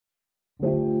Good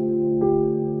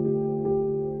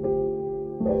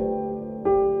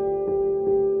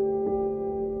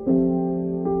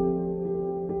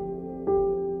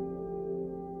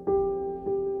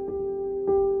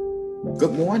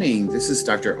morning. This is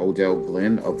Dr. Odell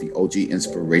Glenn of the OG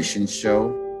Inspiration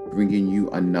Show, bringing you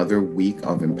another week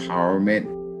of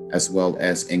empowerment as well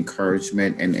as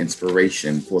encouragement and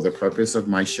inspiration. For the purpose of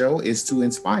my show is to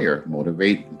inspire,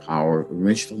 motivate, empower,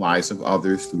 enrich the lives of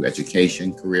others through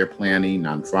education, career planning,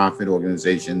 nonprofit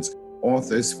organizations,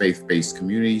 authors, faith-based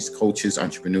communities, coaches,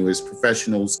 entrepreneurs,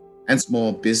 professionals, and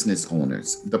small business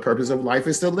owners. The purpose of life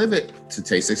is to live it, to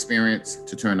taste experience,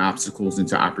 to turn obstacles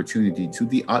into opportunity to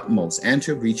the utmost, and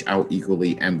to reach out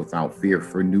eagerly and without fear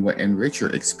for newer and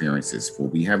richer experiences. For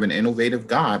we have an innovative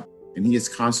God, and He is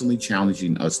constantly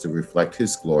challenging us to reflect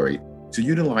His glory, to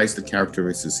utilize the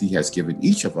characteristics He has given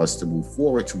each of us to move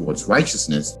forward towards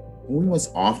righteousness. And we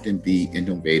must often be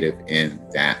innovative in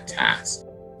that task.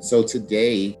 So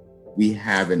today, we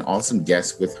have an awesome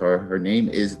guest with her. Her name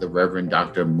is the Reverend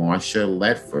Dr. Marsha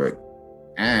Ledford,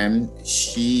 and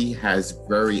she has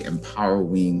very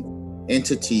empowering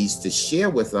entities to share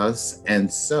with us.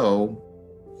 And so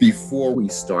before we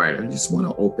start, I just want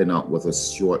to open up with a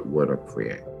short word of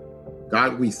prayer.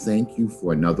 God, we thank you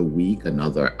for another week,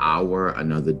 another hour,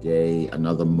 another day,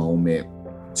 another moment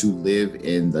to live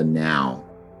in the now.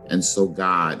 And so,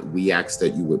 God, we ask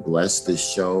that you would bless this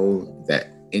show, that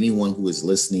anyone who is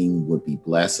listening would be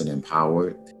blessed and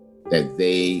empowered, that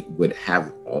they would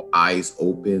have eyes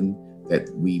open, that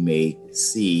we may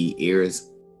see, ears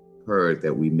heard,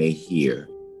 that we may hear.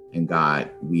 And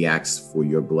God, we ask for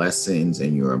your blessings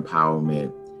and your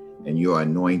empowerment and your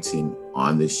anointing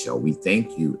on this show. We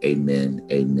thank you. Amen.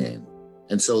 Amen.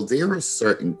 And so there are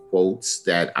certain quotes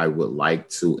that I would like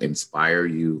to inspire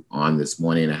you on this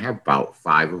morning. I have about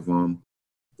 5 of them.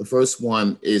 The first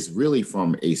one is really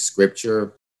from a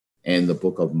scripture in the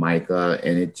book of Micah,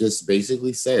 and it just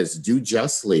basically says, do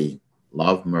justly,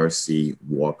 love mercy,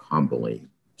 walk humbly.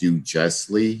 Do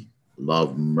justly,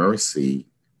 love mercy,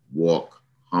 walk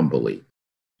humbly.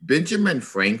 Benjamin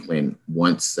Franklin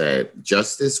once said,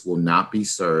 justice will not be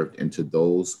served into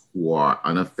those who are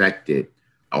unaffected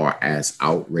or as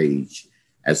outraged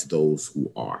as those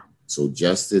who are. So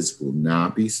justice will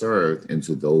not be served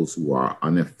into those who are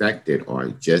unaffected or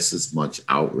just as much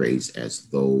outraged as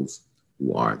those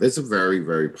who are. That's a very,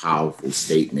 very powerful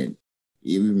statement,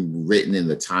 even written in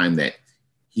the time that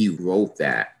he wrote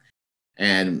that.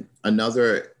 And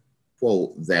another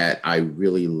quote that I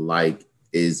really like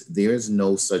is, there's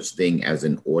no such thing as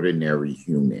an ordinary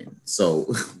human.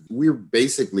 So we're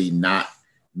basically not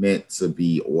meant to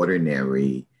be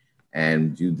ordinary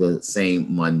and do the same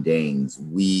mundanes.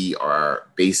 We are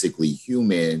basically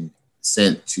human,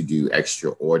 sent to do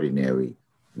extraordinary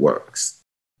works.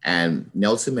 And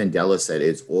Nelson Mandela said,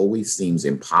 it always seems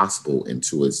impossible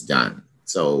until it's done.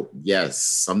 So yes,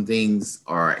 some things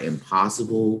are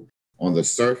impossible on the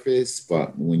surface,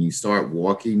 but when you start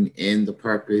walking in the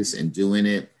purpose and doing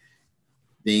it,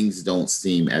 things don't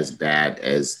seem as bad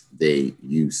as they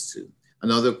used to.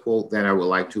 Another quote that I would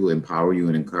like to empower you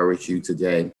and encourage you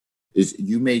today is,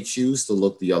 you may choose to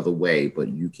look the other way, but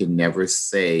you can never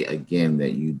say again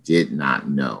that you did not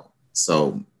know.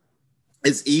 So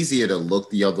it's easier to look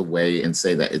the other way and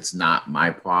say that it's not my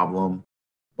problem,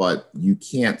 but you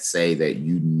can't say that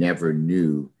you never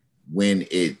knew when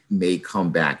it may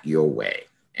come back your way.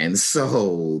 And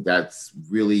so that's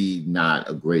really not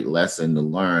a great lesson to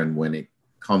learn when it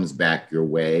comes back your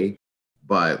way,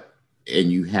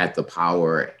 and you had the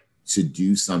power to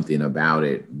do something about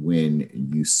it when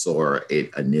you saw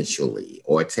it initially,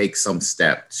 or take some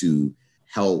step to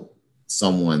help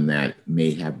someone that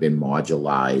may have been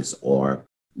marginalized or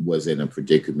was in a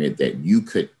predicament that you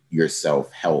could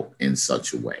yourself help in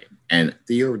such a way. And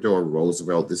Theodore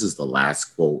Roosevelt, this is the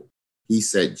last quote. He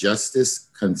said, justice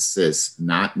consists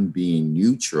not in being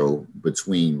neutral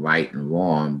between right and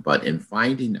wrong, but in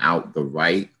finding out the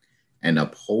right and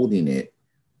upholding it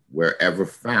wherever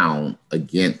found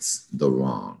against the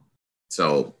wrong.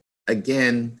 So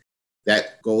again,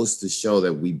 that goes to show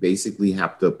that we basically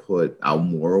have to put our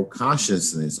moral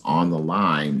consciousness on the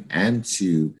line and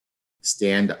to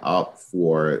stand up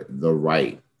for the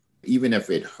right, even if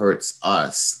it hurts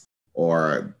us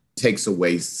or takes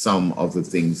away some of the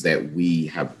things that we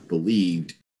have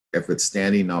believed. If it's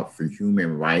standing up for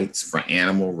human rights, for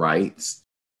animal rights,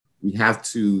 we have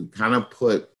to kind of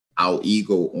put our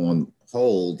ego on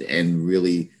hold and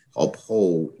really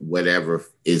uphold whatever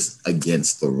is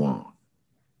against the wrong.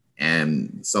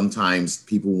 And sometimes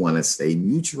people want to stay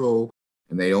neutral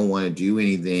and they don't want to do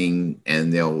anything,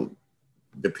 and they'll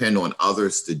depend on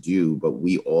others to do, but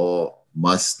we all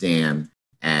must stand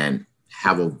and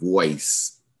have a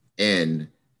voice in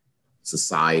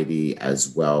society,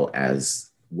 as well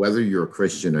as whether you're a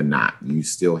Christian or not, you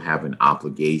still have an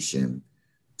obligation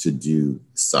to do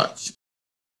such.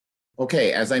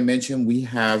 Okay, as I mentioned, we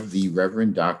have the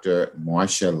Reverend Dr.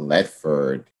 Marsha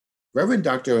Ledford. Reverend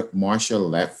Dr. Marsha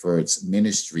Ledford's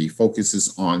ministry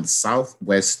focuses on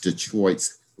Southwest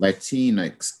Detroit's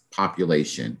Latinx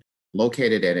population,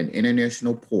 located at an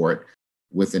international port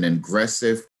with an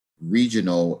aggressive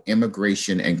regional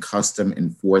immigration and custom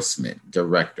enforcement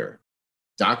director.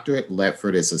 Dr.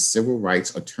 Ledford is a civil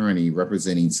rights attorney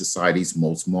representing society's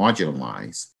most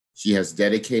marginalized. She has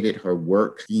dedicated her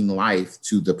working life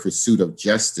to the pursuit of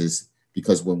justice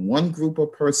because when one group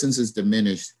of persons is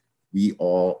diminished, we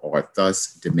all are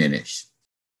thus diminished.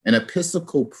 An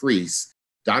Episcopal priest,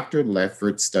 Dr.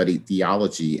 Ledford studied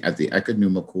theology at the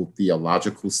Ecumenical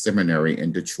Theological Seminary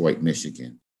in Detroit,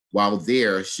 Michigan. While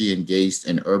there, she engaged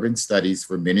in urban studies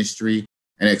for ministry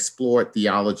and explored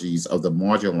theologies of the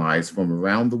marginalized from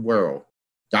around the world.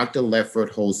 Dr. Ledford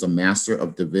holds a Master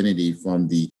of Divinity from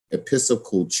the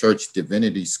Episcopal Church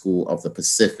Divinity School of the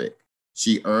Pacific.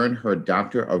 She earned her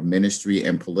Doctor of Ministry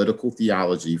and Political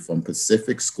Theology from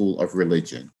Pacific School of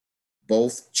Religion.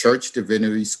 Both Church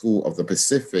Divinity School of the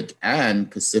Pacific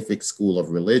and Pacific School of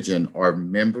Religion are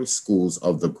member schools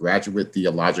of the Graduate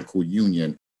Theological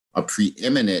Union, a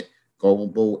preeminent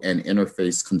global and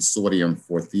interfaith consortium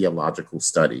for theological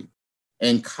study.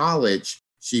 In college,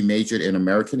 she majored in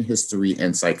American history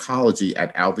and psychology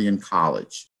at Albion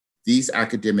College. These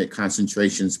academic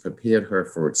concentrations prepared her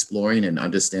for exploring and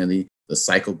understanding the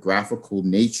psychographical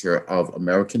nature of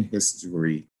American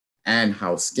history and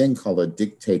how skin color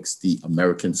dictates the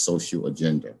American social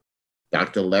agenda.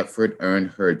 Dr. Ledford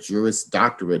earned her Juris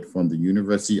Doctorate from the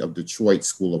University of Detroit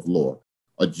School of Law,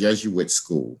 a Jesuit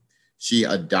school. She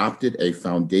adopted a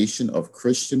foundation of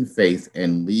Christian faith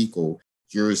and legal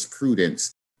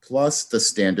jurisprudence, plus the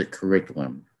standard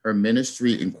curriculum. Her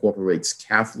ministry incorporates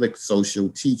Catholic social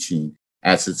teaching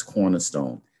as its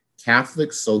cornerstone.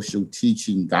 Catholic social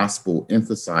teaching gospel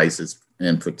emphasizes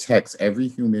and protects every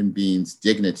human being's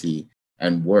dignity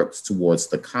and works towards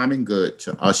the common good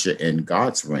to usher in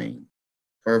God's reign.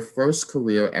 Her first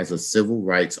career as a civil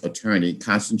rights attorney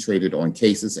concentrated on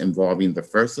cases involving the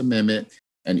First Amendment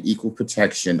and equal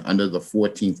protection under the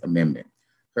 14th Amendment.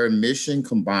 Her mission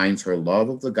combines her love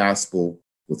of the gospel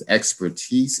with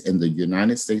expertise in the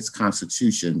United States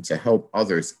Constitution to help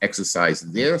others exercise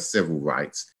their civil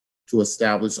rights to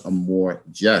establish a more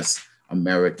just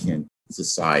American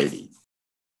society.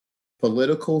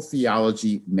 Political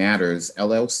Theology Matters,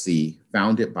 LLC,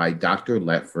 founded by Dr.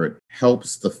 Ledford,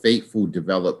 helps the faithful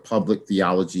develop public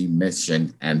theology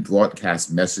mission and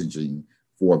broadcast messaging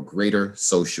for greater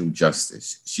social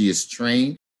justice. She is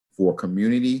trained for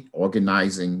community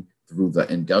organizing through the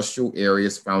Industrial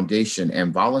Areas Foundation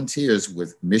and volunteers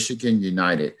with Michigan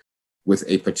United with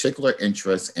a particular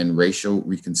interest in racial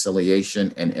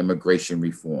reconciliation and immigration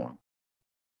reform.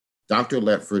 Dr.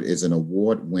 Ledford is an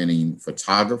award-winning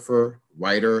photographer,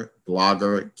 writer,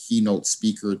 blogger, keynote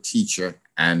speaker, teacher,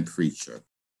 and preacher.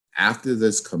 After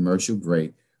this commercial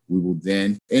break, we will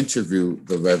then interview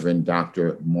the Reverend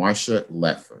Dr. Marsha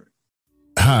Ledford.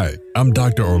 Hi, I'm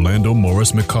Dr. Orlando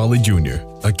Morris McCauley Jr.,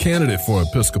 a candidate for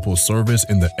Episcopal service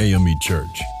in the AME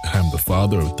Church. I'm the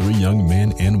father of 3 young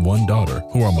men and 1 daughter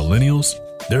who are millennials.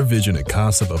 Their vision and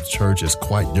concept of church is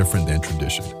quite different than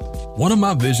tradition. One of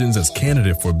my visions as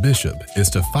candidate for bishop is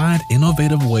to find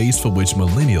innovative ways for which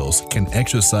millennials can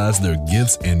exercise their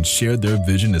gifts and share their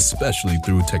vision, especially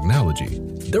through technology.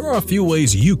 There are a few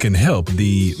ways you can help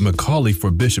the McCauley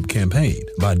for Bishop campaign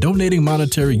by donating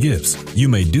monetary gifts. You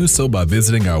may do so by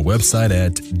visiting our website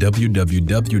at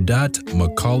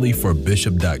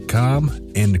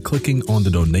www.mccauleyforbishop.com and clicking on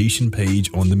the donation page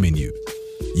on the menu.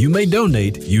 You may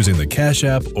donate using the Cash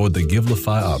App or the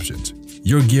Givelify options.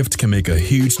 Your gift can make a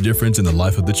huge difference in the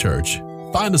life of the church.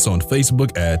 Find us on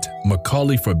Facebook at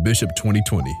McCauley for Bishop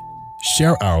 2020.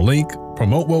 Share our link,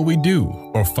 promote what we do,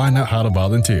 or find out how to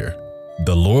volunteer.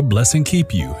 The Lord bless and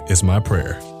keep you is my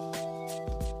prayer.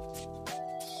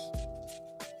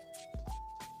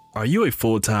 Are you a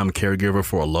full-time caregiver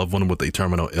for a loved one with a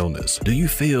terminal illness? Do you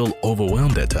feel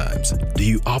overwhelmed at times? Do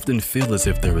you often feel as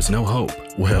if there is no hope?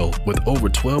 Well, with over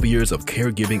 12 years of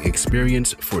caregiving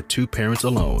experience for 2 parents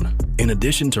alone, in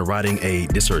addition to writing a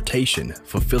dissertation,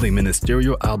 fulfilling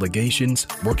ministerial obligations,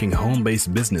 working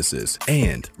home-based businesses,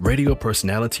 and radio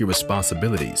personality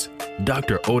responsibilities,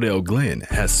 Dr. Odell Glenn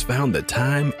has found the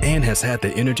time and has had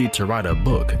the energy to write a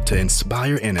book to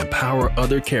inspire and empower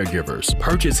other caregivers.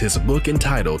 Purchase his book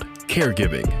entitled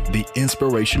Caregiving, the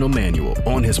Inspirational Manual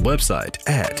on his website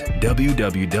at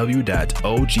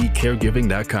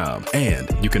www.ogcaregiving.com.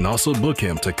 And you can also book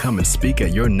him to come and speak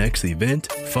at your next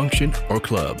event, function, or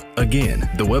club. Again,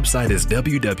 the website is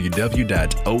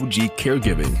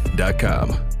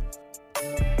www.ogcaregiving.com.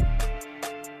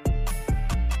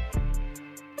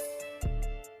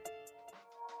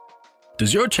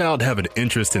 Does your child have an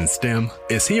interest in STEM?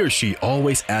 Is he or she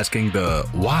always asking the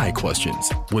why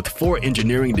questions? With 4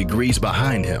 engineering degrees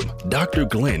behind him, Dr.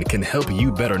 Glenn can help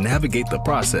you better navigate the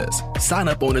process. Sign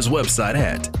up on his website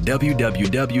at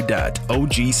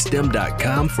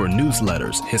www.ogstem.com for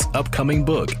newsletters, his upcoming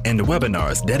book, and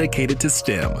webinars dedicated to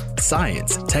STEM,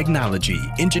 science, technology,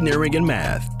 engineering, and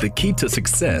math. The key to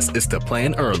success is to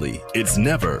plan early. It's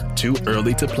never too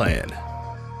early to plan.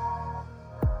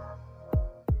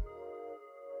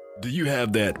 Do you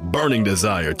have that burning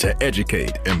desire to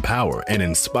educate, empower, and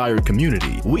inspire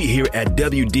community? We here at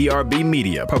WDRB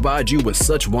Media provide you with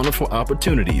such wonderful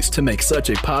opportunities to make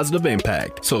such a positive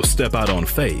impact. So step out on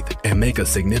faith and make a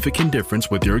significant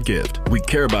difference with your gift. We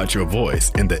care about your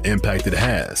voice and the impact it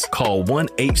has. Call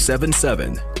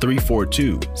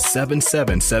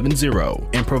 1-877-342-7770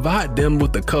 and provide them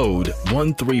with the code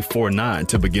 1349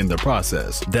 to begin the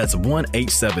process. That's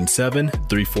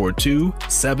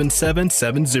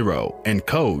 1-877-342-7770. And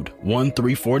code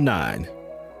 1349.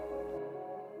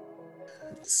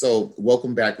 So,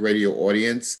 welcome back, radio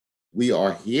audience. We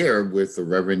are here with the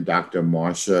Reverend Dr.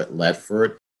 Marsha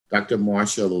Ledford. Dr.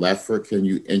 Marsha Ledford, can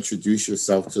you introduce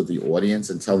yourself to the audience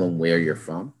and tell them where you're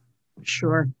from?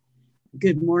 Sure.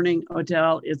 Good morning,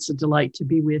 Odell. It's a delight to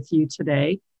be with you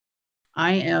today.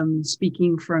 I am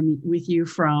speaking with you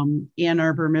from Ann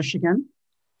Arbor, Michigan.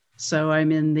 So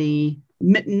I'm in the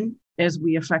mitten, as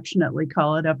we affectionately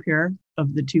call it up here,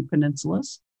 of the 2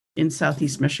 peninsulas in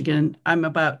Southeast Michigan. I'm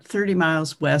about 30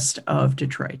 miles west of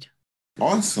Detroit.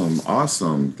 Awesome.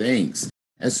 Thanks.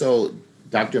 And so,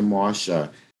 Dr.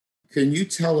 Marsha, can you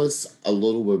tell us a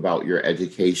little bit about your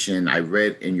education? I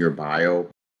read in your bio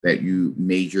that you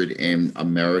majored in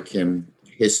American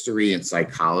history and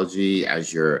psychology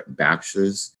as your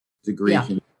bachelor's degree. Yeah.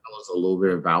 Can you tell us a little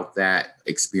bit about that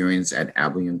experience at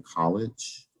Albion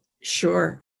College?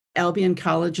 Sure. Albion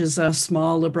College is a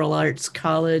small liberal arts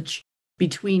college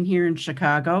between here and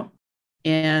Chicago.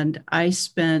 And I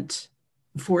spent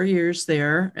 4 years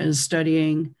there as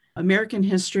studying American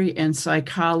history and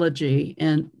psychology.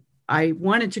 And I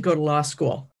wanted to go to law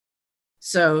school.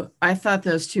 So I thought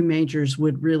those 2 majors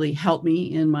would really help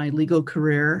me in my legal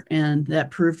career. And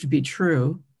that proved to be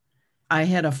true. I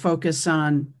had a focus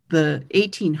on the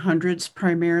 1800s,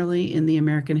 primarily in the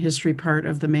American history part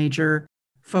of the major,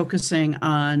 focusing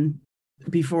on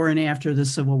before and after the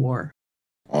Civil War.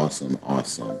 Awesome.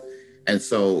 And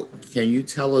so can you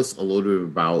tell us a little bit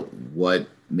about what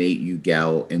made you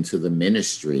go into the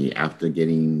ministry after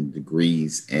getting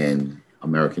degrees in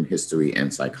American history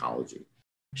and psychology?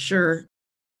 Sure.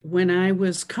 When I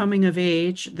was coming of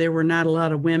age, there were not a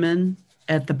lot of women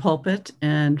at the pulpit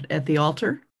and at the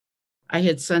altar. I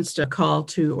had sensed a call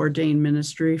to ordain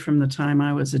ministry from the time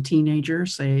I was a teenager,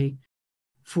 say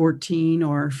 14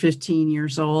 or 15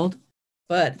 years old,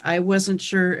 but I wasn't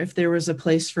sure if there was a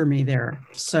place for me there.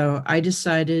 So I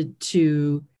decided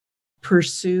to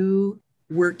pursue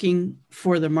working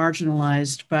for the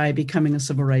marginalized by becoming a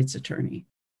civil rights attorney.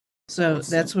 So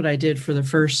that's what I did for the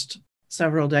first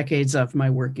several decades of my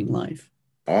working life.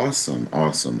 Awesome.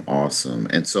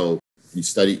 And so you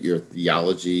studied your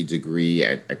theology degree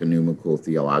at Ecumenical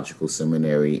Theological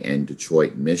Seminary in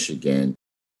Detroit, Michigan.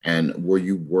 And were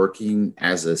you working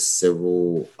as a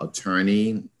civil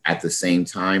attorney at the same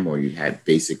time, or you had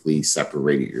basically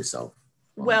separated yourself?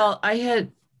 Well, I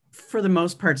had, for the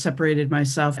most part, separated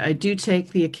myself. I do take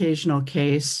the occasional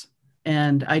case,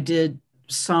 and I did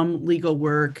some legal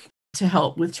work to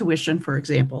help with tuition, for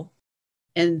example.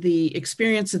 And the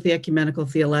experience at the Ecumenical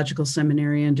Theological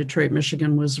Seminary in Detroit,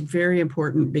 Michigan was very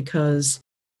important because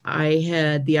I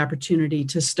had the opportunity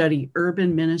to study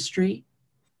urban ministry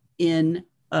in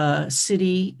a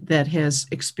city that has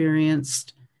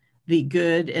experienced the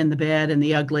good and the bad and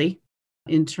the ugly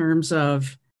in terms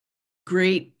of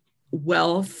great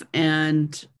wealth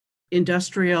and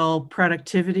industrial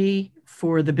productivity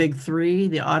for the big 3,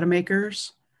 the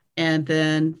automakers, and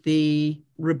then the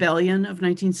rebellion of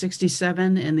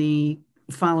 1967 and the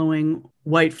following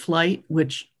white flight,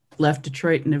 which left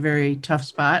Detroit in a very tough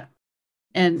spot.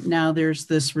 And now there's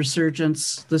this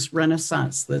resurgence, this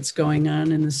renaissance that's going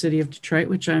on in the city of Detroit,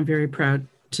 which I'm very proud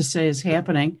to say is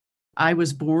happening. I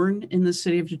was born in the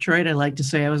city of Detroit. I like to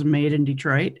say I was made in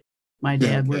Detroit. My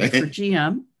dad worked for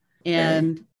GM.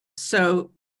 And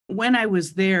so when I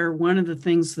was there, one of the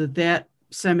things that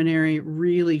seminary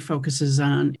really focuses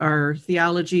on are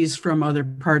theologies from other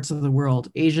parts of the world,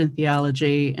 Asian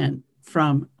theology and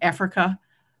from Africa.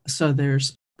 So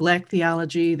there's Black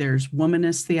theology, there's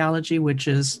womanist theology, which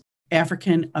is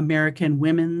African American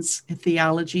women's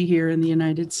theology here in the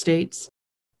United States.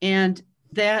 And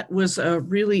that was a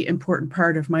really important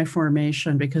part of my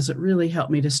formation because it really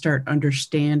helped me to start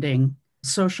understanding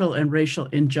social and racial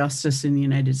injustice in the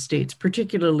United States,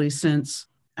 particularly since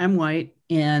I'm white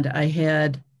and I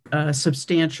had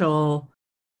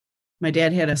my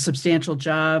dad had a substantial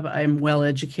job. I'm well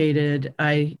educated.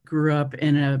 I grew up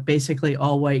in a basically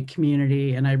all white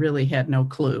community and I really had no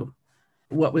clue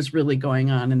what was really going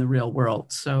on in the real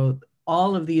world. So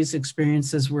all of these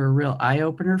experiences were a real eye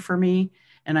opener for me.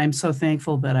 And I'm so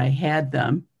thankful that I had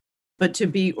them. But to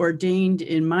be ordained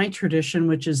in my tradition,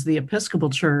 which is the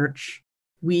Episcopal Church,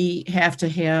 we have to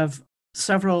have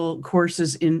several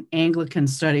courses in Anglican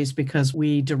studies because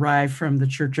we derive from the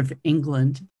Church of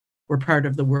England. We're part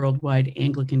of the Worldwide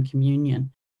Anglican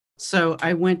Communion. So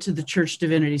I went to the Church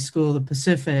Divinity School of the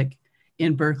Pacific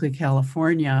in Berkeley,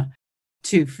 California,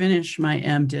 to finish my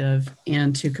MDiv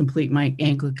and to complete my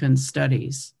Anglican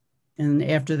studies. And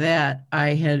after that,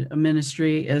 I had a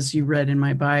ministry, as you read in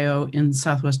my bio, in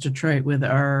Southwest Detroit with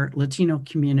our Latino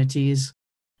communities.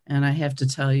 And I have to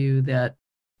tell you that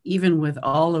even with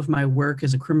all of my work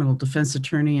as a criminal defense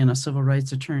attorney and a civil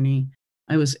rights attorney,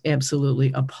 I was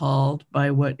absolutely appalled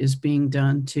by what is being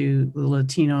done to the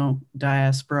Latino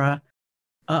diaspora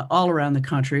all around the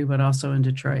country, but also in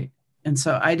Detroit. And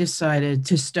so I decided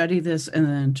to study this and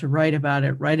then to write about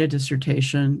it, write a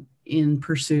dissertation in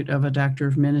pursuit of a Doctor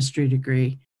of Ministry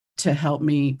degree to help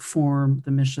me form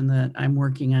the mission that I'm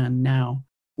working on now,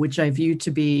 which I view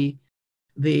to be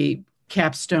the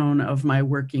capstone of my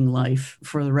working life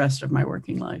for the rest of my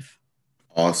working life.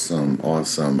 Awesome.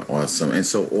 And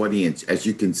so, audience, as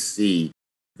you can see,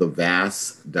 the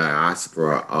vast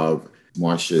diaspora of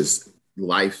Marsha's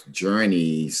life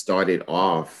journey started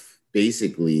off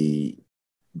basically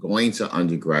going to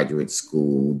undergraduate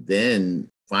school, then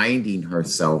finding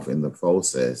herself in the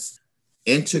process,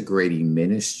 integrating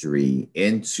ministry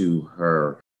into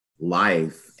her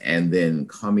life, and then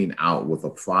coming out with a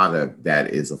product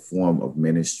that is a form of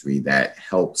ministry that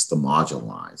helps the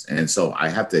marginalized. And so I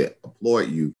have to applaud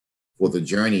you for the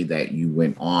journey that you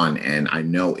went on. And I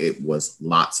know it was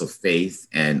lots of faith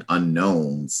and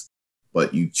unknowns,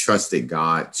 but you trusted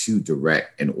God to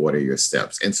direct and order your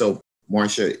steps. And so,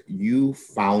 Marsha, you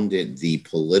founded the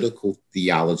Political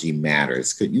Theology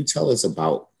Matters. Could you tell us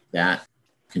about that?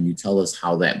 Can you tell us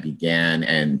how that began?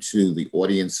 And to the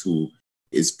audience who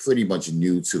is pretty much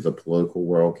new to the political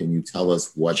world, can you tell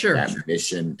us what that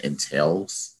mission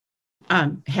entails?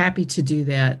 I'm happy to do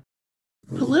that.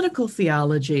 Political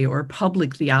theology or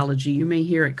public theology, you may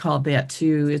hear it called that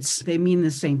too. They mean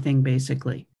the same thing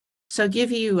basically. So I'll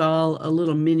give you all a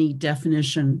little mini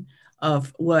definition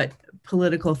of what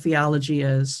political theology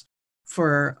is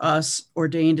for us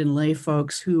ordained and lay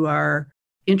folks who are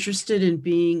interested in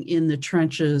being in the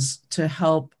trenches to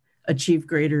help achieve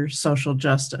greater social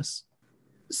justice.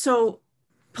 So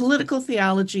political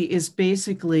theology is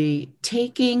basically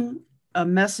taking a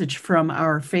message from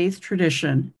our faith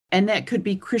tradition, and that could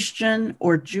be Christian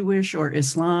or Jewish or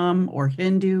Islam or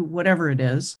Hindu, whatever it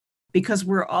is, because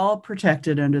we're all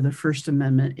protected under the First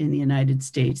Amendment in the United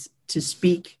States to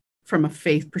speak from a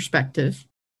faith perspective.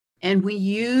 And we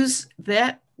use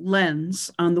that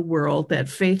lens on the world, that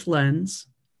faith lens,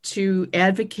 to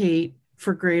advocate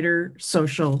for greater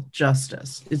social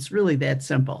justice. It's really that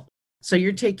simple. So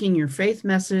you're taking your faith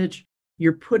message,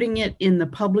 you're putting it in the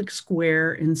public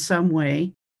square in some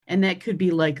way, and that could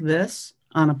be like this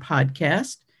on a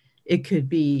podcast. It could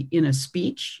be in a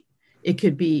speech. It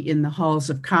could be in the halls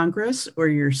of Congress or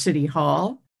your city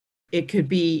hall. It could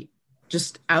be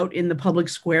just out in the public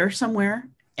square somewhere.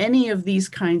 Any of these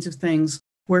kinds of things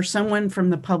where someone from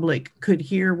the public could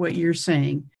hear what you're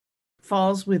saying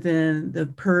falls within the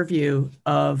purview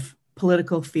of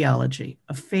political theology,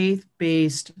 a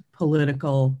faith-based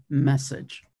political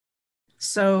message.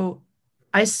 So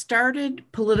I started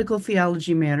Political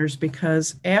Theology Matters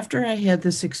because after I had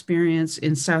this experience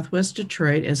in Southwest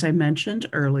Detroit, as I mentioned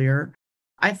earlier,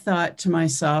 I thought to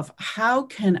myself, how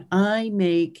can I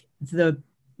make the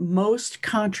most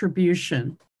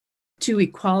contribution to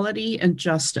equality and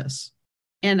justice?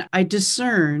 And I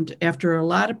discerned after a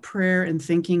lot of prayer and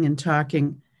thinking and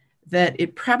talking that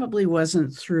it probably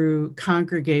wasn't through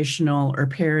congregational or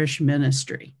parish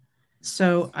ministry.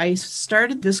 So I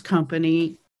started this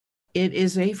company. It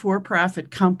is a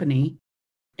for-profit company.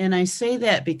 And I say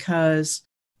that because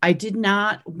I did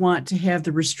not want to have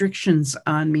the restrictions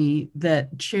on me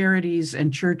that charities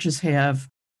and churches have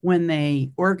when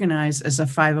they organize as a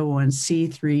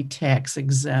 501c3 tax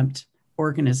exempt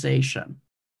organization.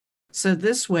 So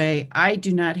this way, I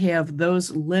do not have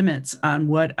those limits on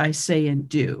what I say and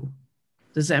do.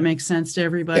 Does that make sense to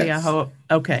everybody? Yes. I hope.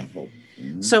 Okay.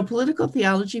 So Political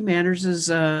Theology Matters is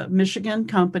a Michigan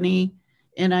company,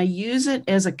 and I use it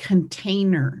as a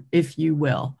container, if you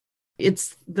will.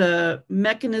 It's the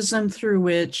mechanism through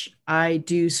which I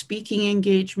do speaking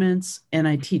engagements and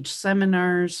I teach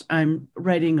seminars. I'm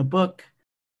writing a book.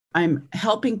 I'm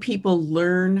helping people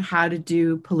learn how to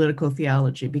do political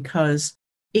theology because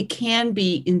it can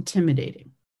be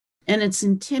intimidating. And it's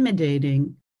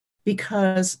intimidating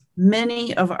because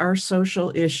many of our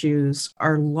social issues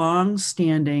are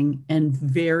long-standing and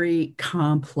very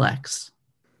complex.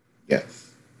 Yes.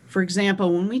 For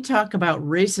example, when we talk about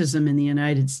racism in the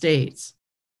United States,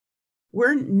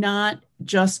 we're not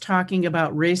just talking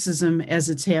about racism as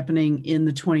it's happening in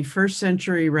the 21st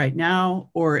century right now,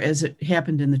 or as it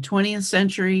happened in the 20th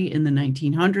century in the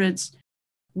 1900s.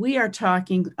 We are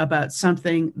talking about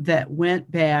something that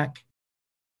went back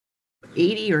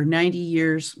 80 or 90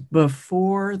 years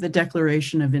before the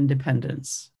Declaration of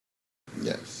Independence.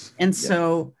 Yes. And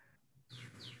so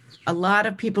a lot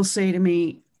of people say to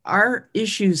me, our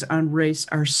issues on race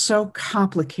are so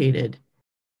complicated.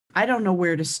 I don't know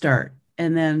where to start.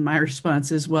 And then my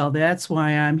response is, well, that's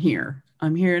why I'm here.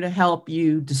 I'm here to help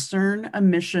you discern a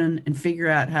mission and figure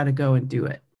out how to go and do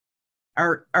it.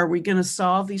 Are we going to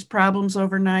solve these problems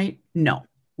overnight? No,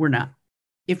 we're not.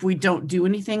 If we don't do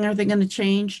anything, are they going to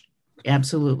change?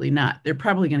 Absolutely not. They're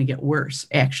probably going to get worse,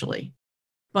 actually.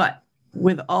 But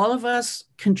with all of us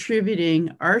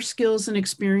contributing our skills and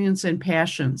experience and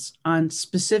passions on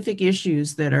specific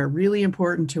issues that are really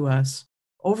important to us,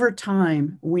 over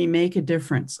time, we make a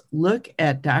difference. Look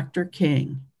at Dr.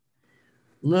 King.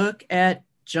 Look at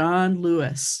John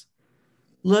Lewis.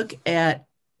 Look at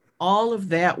all of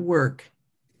that work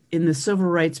in the civil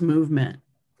rights movement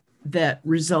that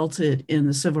resulted in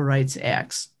the Civil Rights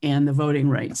Acts and the Voting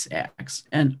Rights Acts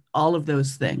and all of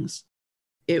those things.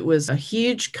 It was a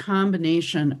huge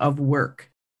combination of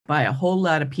work by a whole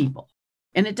lot of people.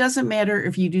 And it doesn't matter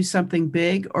if you do something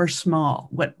big or small.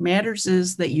 What matters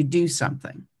is that you do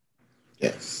something.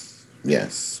 Yes.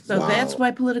 Yes. So that's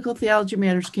why Political Theology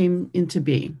Matters came into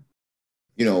being.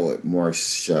 You know,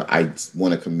 Marsha, I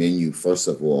want to commend you, first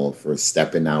of all, for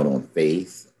stepping out on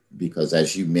faith, because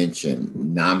as you mentioned,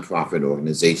 nonprofit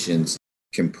organizations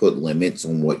can put limits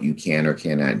on what you can or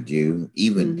cannot do.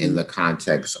 Even in the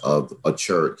context of a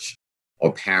church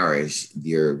or parish,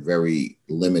 there are very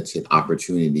limited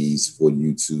opportunities for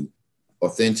you to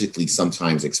authentically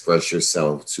sometimes express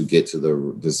yourself to get to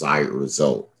the desired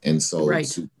result. And so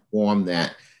to form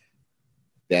that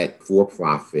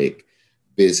for-profit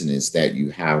business that you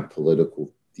have,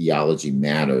 Political Theology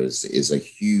Matters, is a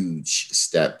huge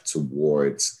step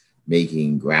towards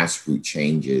making grassroots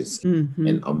changes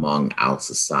and among our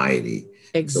society.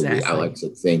 Exactly. So I'd like to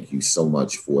thank you so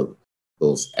much for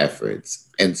those efforts.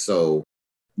 And so,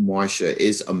 Marsha,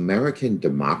 is American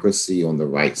democracy on the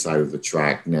right side of the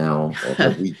track now? Or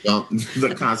have we jumped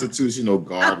the constitutional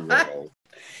guardrail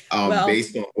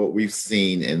based on what we've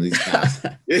seen in these past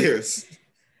years?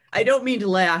 I don't mean to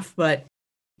laugh, but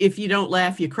if you don't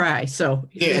laugh, you cry. So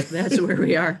that's where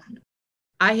we are.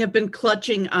 I have been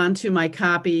clutching onto my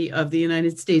copy of the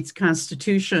United States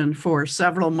Constitution for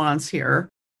several months here.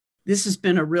 This has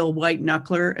been a real white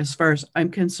knuckler as far as I'm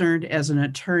concerned. As an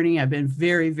attorney, I've been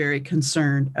very, very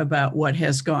concerned about what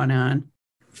has gone on.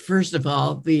 First of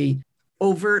all, the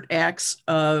overt acts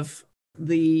of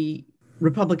the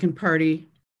Republican Party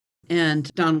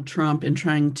and Donald Trump in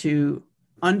trying to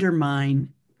undermine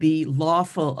the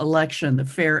lawful election, the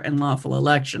fair and lawful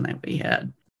election that we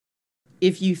had.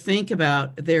 If you think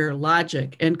about their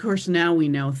logic, and of course now we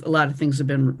know a lot of things have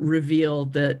been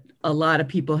revealed, that a lot of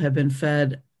people have been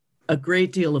fed a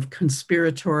great deal of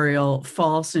conspiratorial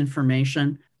false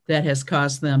information that has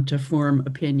caused them to form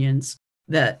opinions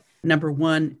that, number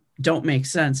one, don't make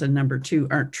sense, and number two,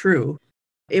 aren't true.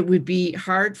 It would be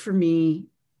hard for me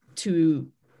to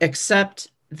accept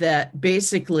that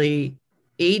basically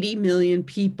 80 million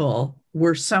people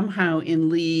were somehow in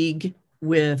league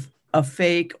with a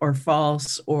fake or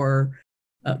false or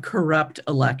corrupt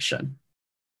election.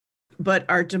 But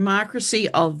our democracy,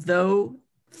 although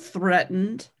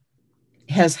threatened,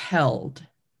 has held.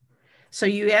 So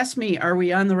you asked me, are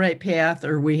we on the right path,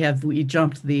 or we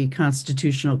jumped the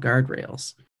constitutional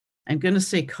guardrails? I'm going to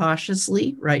say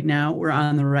cautiously right now, we're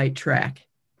on the right track.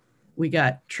 We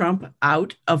got Trump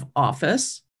out of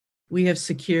office. We have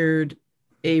secured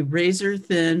a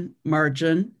razor-thin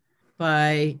margin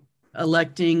by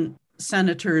electing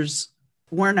Senators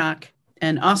Warnock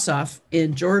and Ossoff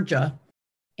in Georgia.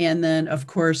 And then, of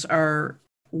course, our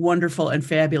wonderful and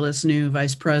fabulous new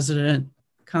Vice President,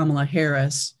 Kamala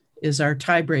Harris, is our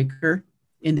tiebreaker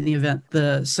in the event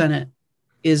the Senate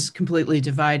is completely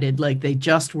divided, like they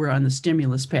just were on the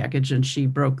stimulus package and she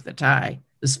broke the tie.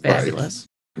 It's fabulous.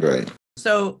 Right.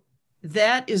 So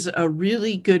that is a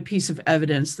really good piece of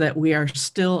evidence that we are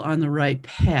still on the right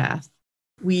path.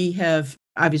 We have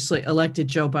obviously elected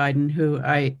Joe Biden, who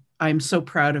I'm so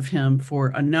proud of him for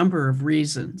a number of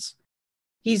reasons.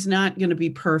 He's not going to be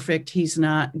perfect. He's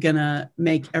not going to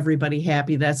make everybody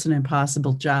happy. That's an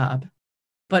impossible job.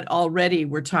 But already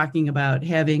we're talking about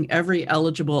having every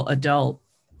eligible adult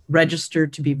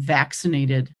registered to be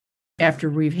vaccinated after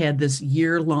we've had this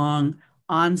year-long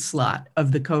onslaught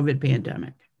of the COVID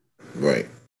pandemic. Right.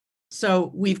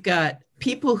 So we've got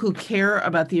people who care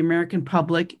about the American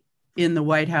public in the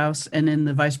White House and in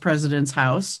the vice president's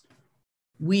house.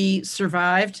 We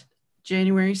survived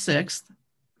January 6th,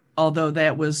 although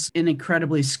that was an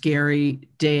incredibly scary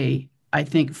day, I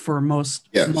think, for most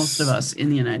of us in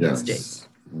the United States.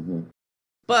 Mm-hmm.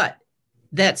 But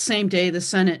that same day, the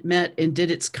Senate met and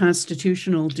did its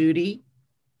constitutional duty.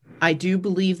 I do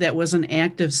believe that was an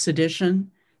act of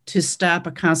sedition to stop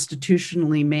a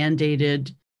constitutionally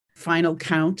mandated final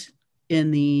count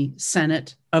in the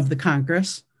Senate of the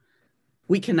Congress.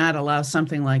 We cannot allow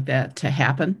something like that to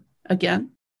happen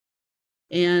again.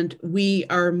 And we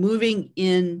are moving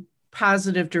in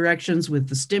positive directions with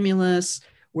the stimulus.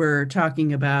 We're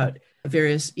talking about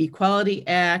various equality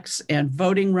acts and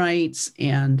voting rights,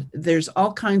 and there's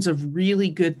all kinds of really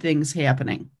good things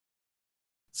happening.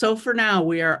 So for now,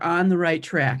 we are on the right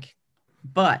track,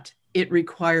 but it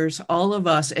requires all of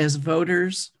us as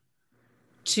voters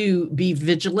to be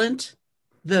vigilant.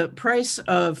 The price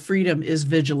of freedom is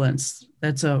vigilance.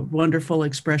 That's a wonderful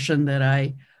expression that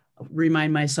I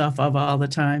remind myself of all the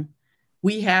time.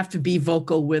 We have to be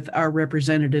vocal with our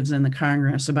representatives in the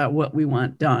Congress about what we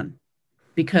want done,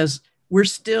 because we're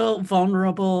still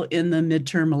vulnerable in the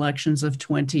midterm elections of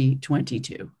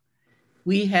 2022.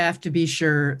 We have to be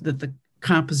sure that the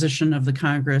composition of the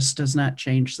Congress does not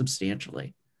change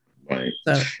substantially. Right.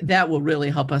 So that will really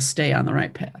help us stay on the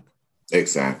right path.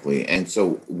 Exactly. And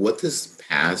so what this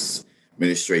past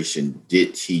administration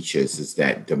did teach us is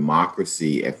that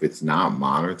democracy, if it's not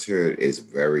monitored, is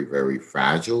very, very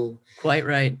fragile. Quite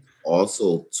right.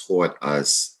 Also taught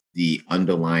us the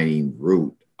underlying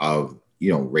root of,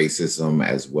 racism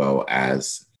as well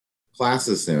as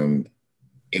classism.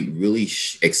 It really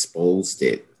exposed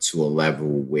it to a level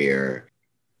where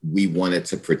we wanted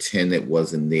to pretend it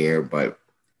wasn't there, but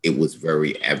it was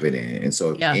very evident. And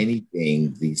so if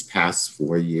anything, these past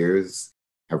 4 years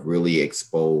have really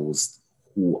exposed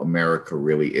who America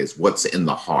really is, what's in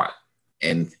the heart.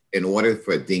 And in order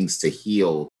for things to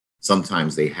heal,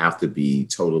 sometimes they have to be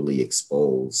totally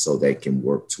exposed so they can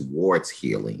work towards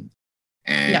healing.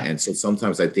 And so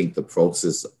sometimes I think the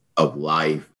process of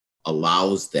life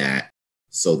allows that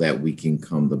so that we can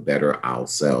come to better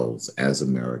ourselves as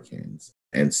Americans.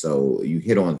 And so you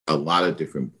hit on a lot of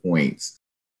different points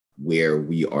where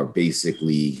we are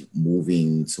basically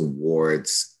moving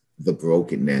towards the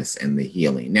brokenness and the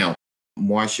healing. Now,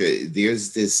 Marcia,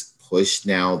 there's this push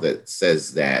now that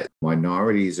says that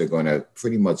minorities are going to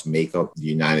pretty much make up the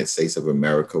United States of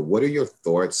America. What are your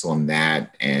thoughts on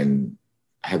that? And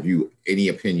have you any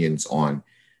opinions on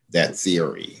that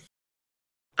theory?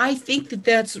 I think that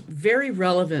that's very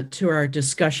relevant to our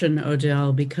discussion,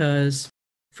 Odell, because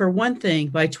for one thing,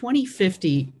 by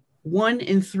 2050, 1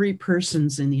 in 3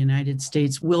 persons in the United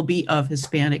States will be of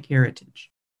Hispanic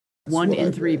heritage. That's 1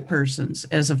 in 3 persons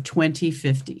as of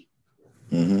 2050.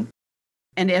 Mm-hmm.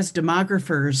 And as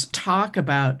demographers talk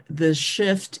about the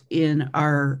shift in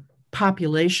our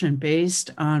population based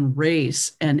on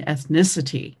race and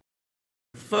ethnicity,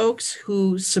 folks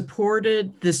who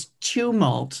supported this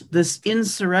tumult, this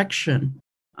insurrection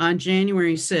on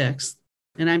January 6th,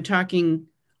 and I'm talking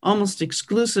almost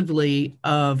exclusively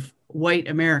of white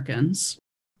Americans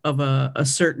of a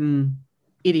certain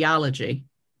ideology,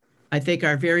 I think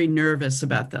are very nervous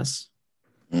about this.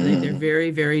 I think they're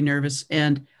very, very nervous.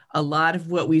 And a lot of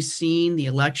what we've seen, the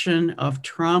election of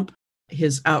Trump,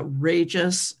 his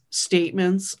outrageous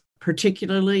statements,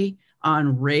 particularly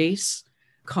on race,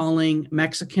 calling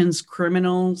Mexicans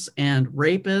criminals and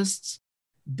rapists,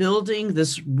 building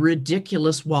this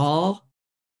ridiculous wall,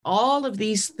 all of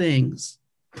these things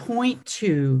point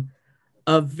to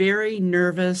a very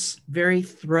nervous, very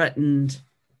threatened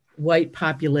white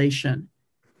population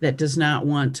that does not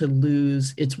want to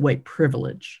lose its white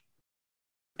privilege.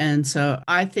 And so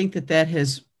I think that that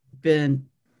has been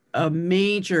a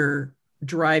major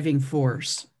driving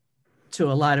force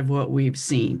to a lot of what we've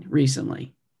seen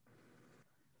recently.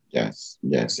 Yes,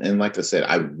 yes. And like I said,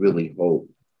 I really hope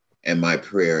in my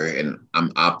prayer, and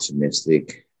I'm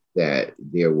optimistic that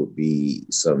there will be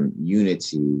some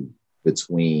unity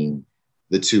between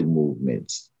the two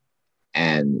movements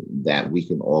and that we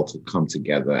can all come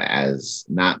together as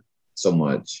not so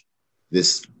much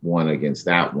this one against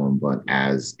that one, but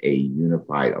as a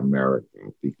unified America.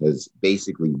 Because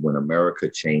basically, when America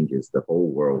changes, the whole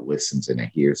world listens and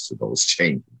adheres to those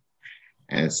changes.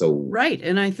 And so, right.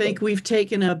 And I think we've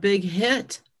taken a big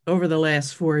hit over the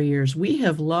last 4 years. We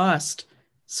have lost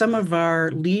some of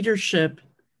our leadership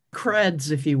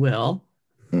creds, if you will,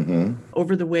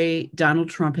 over the way Donald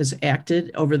Trump has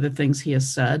acted, over the things he has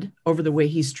said, over the way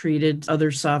he's treated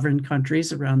other sovereign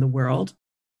countries around the world.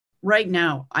 Right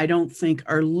now, I don't think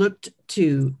are looked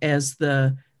to as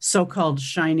the so-called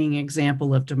shining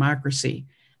example of democracy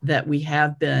that we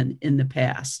have been in the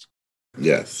past.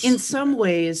 Yes. In some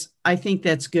ways, I think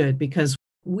that's good because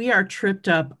we are tripped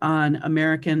up on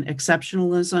American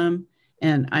exceptionalism.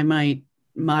 And I might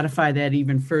modify that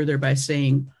even further by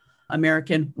saying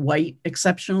American white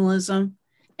exceptionalism.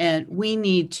 And we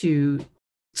need to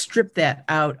strip that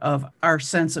out of our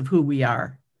sense of who we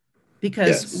are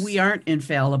because we aren't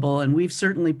infallible. And we've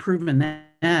certainly proven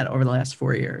that over the last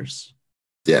 4 years.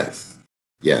 Yes.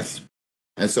 Yes.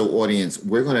 And so, audience,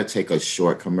 we're going to take a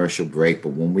short commercial break,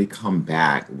 but when we come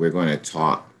back, we're going to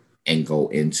talk and go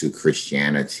into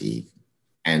Christianity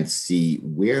and see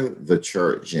where the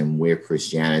church and where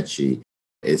Christianity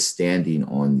is standing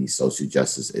on these social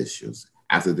justice issues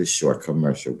after this short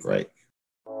commercial break.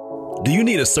 Do you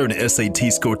need a certain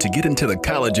SAT score to get into the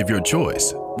college of your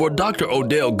choice? Well, Dr.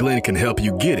 Odell Glenn can help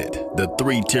you get it. The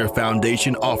 3-Tier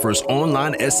Foundation offers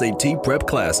online SAT prep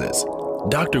classes.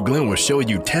 Dr. Glenn will show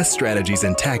you test strategies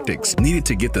and tactics needed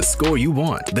to get the score you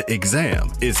want. The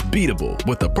exam is beatable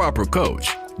with a proper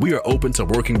coach. We are open to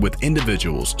working with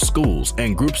individuals, schools,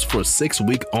 and groups for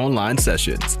 6-week online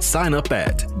sessions. Sign up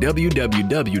at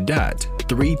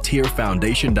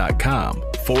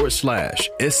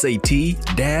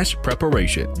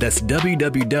www.3tierfoundation.com/SAT-preparation. That's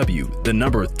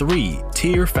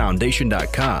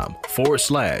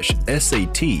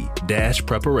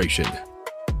www.3tierfoundation.com/SAT-preparation.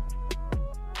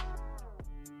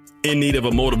 In need of a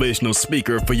motivational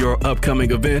speaker for your upcoming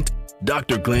event?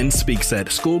 Dr. Glenn speaks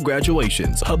at school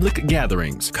graduations, public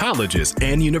gatherings, colleges,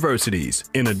 and universities.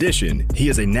 In addition, he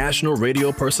is a national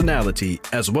radio personality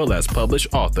as well as published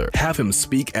author. Have him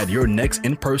speak at your next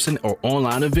in-person or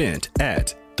online event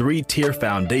at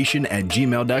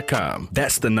 3tierfoundation@gmail.com.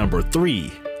 That's the number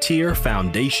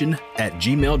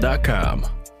 3tierfoundation@gmail.com.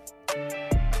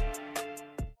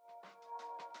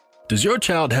 Does your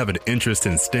child have an interest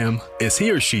in STEM? Is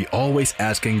he or she always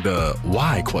asking the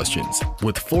why questions?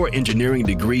 With 4 engineering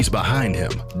degrees behind him,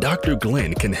 Dr.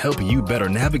 Glenn can help you better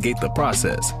navigate the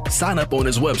process. Sign up on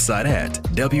his website at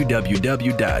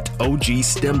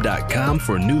www.ogstem.com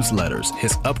for newsletters,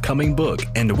 his upcoming book,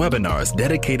 and webinars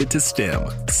dedicated to STEM,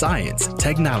 science,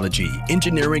 technology,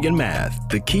 engineering, and math.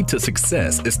 The key to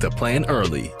success is to plan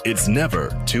early. It's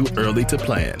never too early to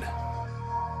plan.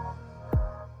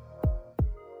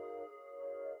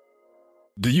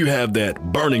 Do you have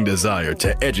that burning desire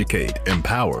to educate,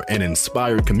 empower, and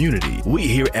inspire community? We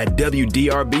here at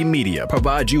WDRB Media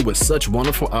provide you with such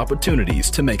wonderful opportunities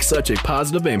to make such a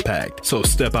positive impact. So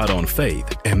step out on faith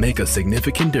and make a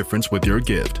significant difference with your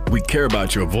gift. We care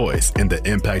about your voice and the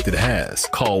impact it has.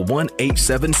 Call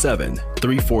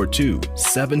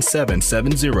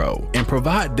 1-877-342-7770 and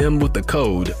provide them with the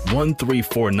code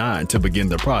 1349 to begin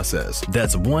the process.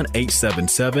 That's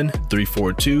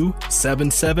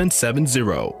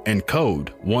 1-877-342-7770. and code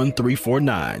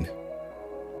 1349.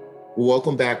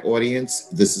 Welcome back, audience.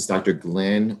 This is Dr.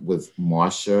 Glenn with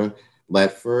Marsha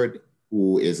Ledford,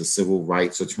 who is a civil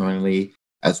rights attorney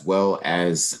as well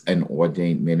as an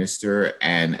ordained minister.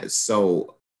 And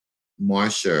so,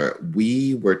 Marsha,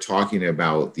 we were talking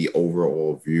about the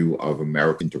overall view of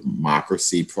American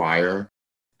democracy prior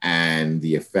and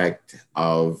the effect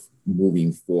of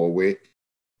moving forward.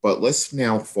 But let's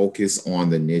now focus on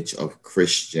the niche of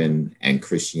Christian and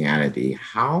Christianity.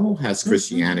 How has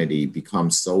Christianity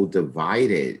become so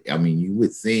divided? I mean, you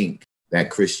would think that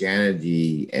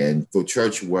Christianity and the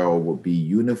church world would be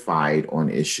unified on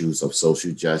issues of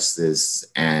social justice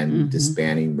and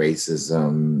disbanding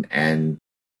racism and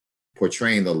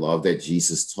portraying the love that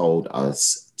Jesus told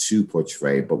us to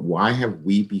portray. But why have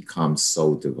we become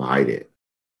so divided?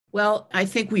 Well, I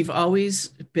think we've always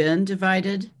been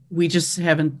divided. We just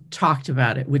haven't talked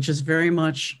about it, which is very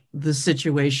much the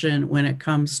situation when it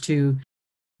comes to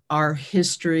our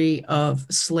history of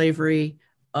slavery,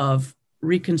 of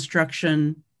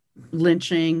Reconstruction,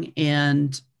 lynching,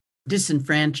 and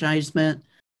disenfranchisement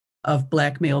of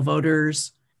Black male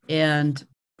voters, and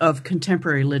of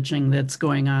contemporary lynching that's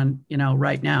going on,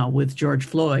 right now with George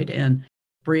Floyd and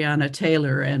Breonna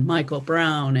Taylor and Michael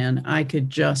Brown, and I could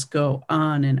just go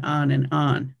on and on and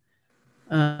on.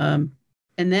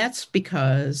 And that's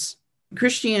because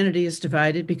Christianity is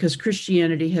divided, because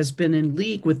Christianity has been in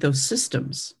league with those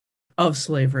systems of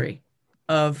slavery,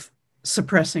 of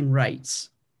suppressing rights,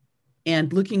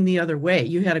 and looking the other way.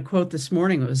 You had a quote this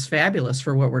morning that was fabulous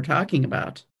for what we're talking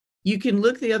about. You can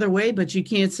look the other way, but you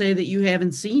can't say that you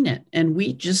haven't seen it. And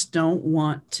we just don't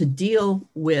want to deal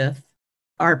with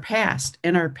our past.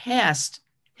 And our past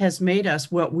has made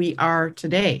us what we are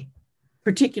today,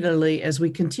 particularly as we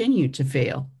continue to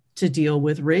fail to deal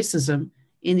with racism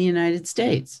in the United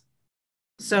States.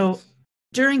 So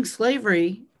during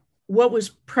slavery, what was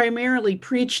primarily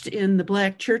preached in the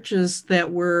Black churches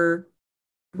that were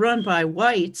run by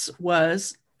whites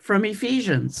was from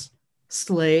Ephesians: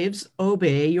 slaves,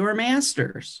 obey your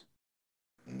masters.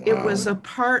 Wow. It was a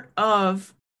part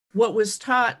of what was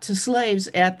taught to slaves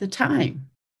at the time.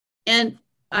 And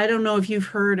I don't know if you've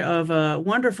heard of a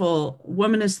wonderful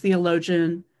womanist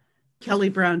theologian, Kelly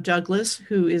Brown Douglas,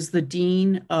 who is the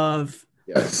dean of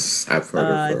Yes, I've heard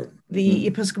of her. The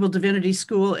Episcopal Divinity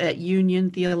School at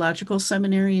Union Theological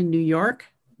Seminary in New York.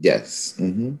 Yes.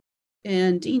 Mm-hmm.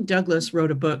 And Dean Douglas wrote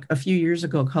a book a few years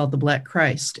ago called The Black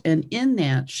Christ. And in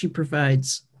that, she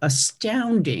provides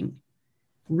astounding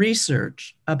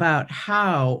research about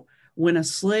how, when a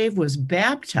slave was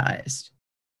baptized,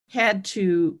 had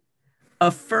to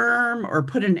affirm or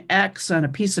put an X on a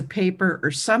piece of paper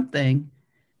or something,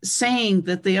 saying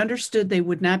that they understood they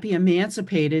would not be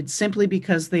emancipated simply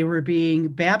because they were being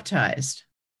baptized.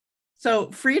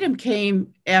 So freedom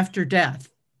came after death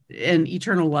and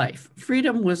eternal life.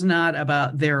 Freedom was not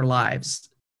about their lives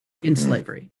in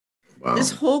slavery. Wow.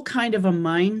 This whole kind of a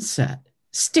mindset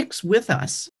sticks with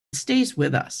us, stays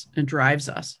with us, and drives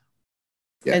us.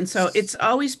 Yes. And so it's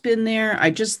always been there.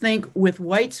 I just think with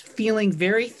whites feeling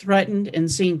very threatened and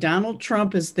seeing Donald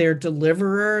Trump as their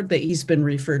deliverer, that he's been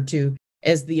referred to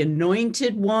as the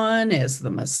anointed one, as the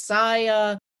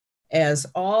Messiah, as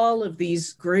all of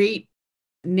these great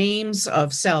names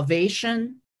of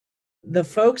salvation, the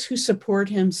folks who support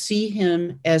him see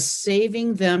him as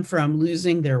saving them from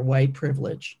losing their white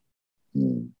privilege.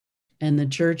 Mm. And the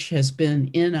church has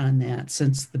been in on that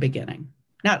since the beginning.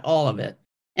 Not all of it.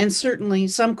 And certainly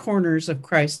some corners of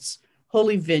Christ's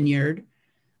Holy Vineyard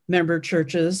member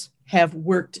churches have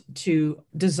worked to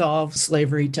dissolve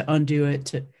slavery, to undo it,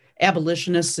 to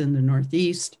abolitionists in the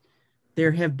Northeast.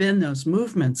 There have been those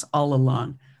movements all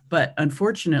along, but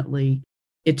unfortunately,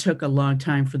 it took a long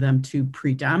time for them to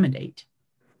predominate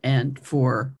and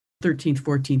for 13th,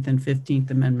 14th, and 15th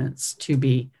Amendments to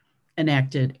be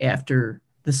enacted after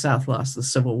the South lost the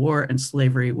Civil War and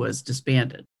slavery was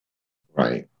disbanded.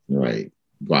 Right.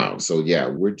 Wow. So yeah,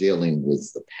 we're dealing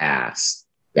with the past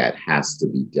that has to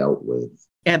be dealt with.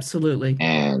 Absolutely.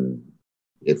 And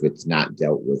if it's not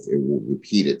dealt with, it will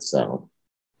repeat itself.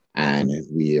 And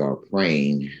we are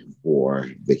praying for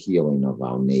the healing of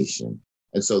our nation.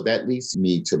 And so that leads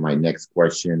me to my next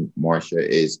question, Marcia,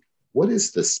 is what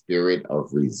is the spirit of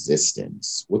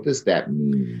resistance? What does that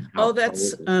mean?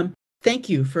 Thank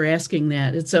you for asking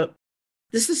that.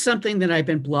 This is something that I've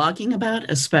been blogging about,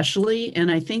 especially, and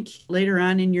I think later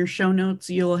on in your show notes,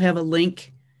 you'll have a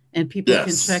link and people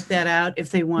can check that out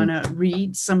if they want to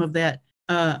read some of that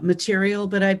material.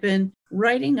 But I've been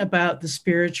writing about the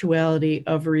spirituality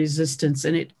of resistance,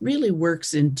 and it really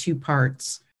works in two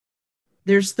parts.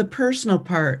 There's the personal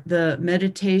part, the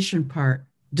meditation part,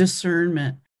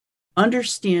 discernment,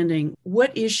 understanding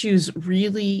what issues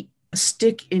really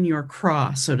stick in your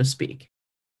craw, so to speak.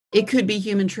 It could be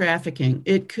human trafficking.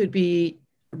 It could be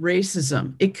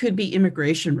racism. It could be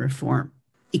immigration reform.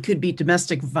 It could be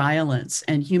domestic violence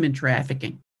and human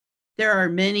trafficking. There are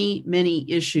many, many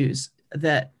issues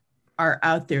that are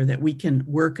out there that we can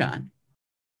work on.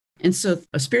 And so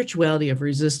a spirituality of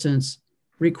resistance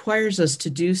requires us to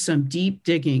do some deep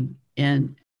digging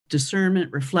and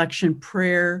discernment, reflection,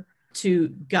 prayer to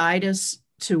guide us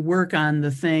to work on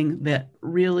the thing that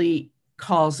really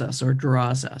calls us or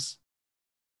draws us.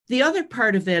 The other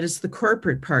part of that is the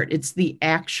corporate part. It's the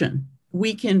action.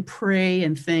 We can pray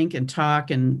and think and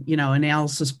talk and,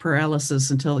 analysis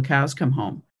paralysis until the cows come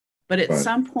home. But at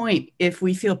some point, if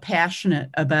we feel passionate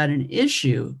about an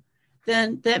issue,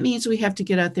 then that means we have to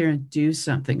get out there and do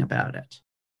something about it.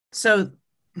 So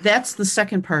that's the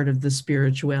second part of the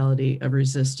spirituality of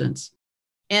resistance.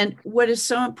 And what is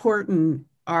so important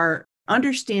are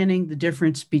understanding the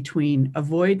difference between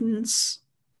avoidance,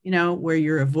 where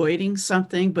you're avoiding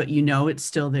something, but it's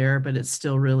still there, but it's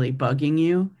still really bugging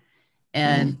you,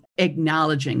 and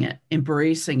acknowledging it,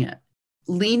 embracing it,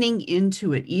 leaning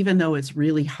into it, even though it's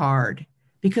really hard,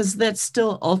 because that's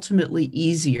still ultimately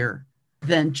easier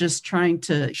than just trying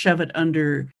to shove it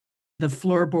under the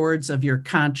floorboards of your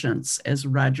conscience, as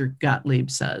Roger Gottlieb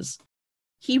says.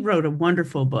 He wrote a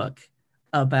wonderful book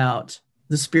about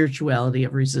the spirituality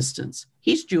of resistance.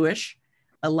 He's Jewish.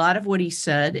 A lot of what he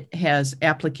said has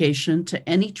application to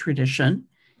any tradition.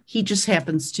 He just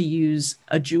happens to use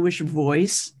a Jewish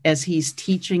voice as he's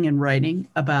teaching and writing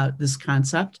about this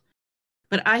concept.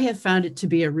 But I have found it to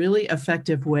be a really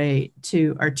effective way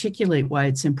to articulate why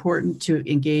it's important to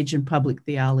engage in public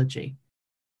theology.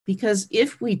 Because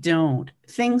if we don't,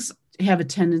 things have a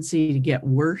tendency to get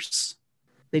worse.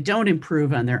 They don't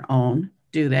improve on their own,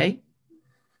 do they?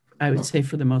 I would say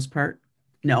for the most part,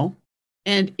 no.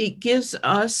 And it gives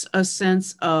us a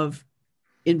sense of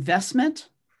investment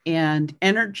and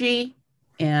energy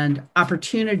and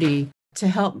opportunity to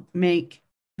help make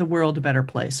the world a better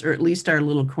place, or at least our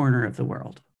little corner of the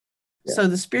world. Yeah. So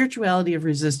the spirituality of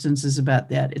resistance is about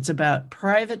that. It's about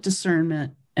private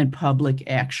discernment and public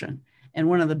action. And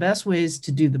one of the best ways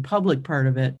to do the public part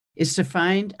of it is to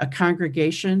find a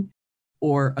congregation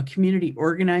or a community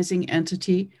organizing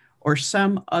entity or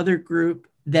some other group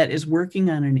that is working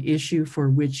on an issue for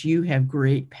which you have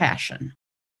great passion.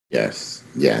 Yes,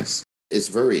 yes. It's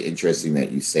very interesting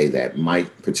that you say that. My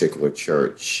particular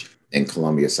church in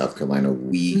Columbia, South Carolina,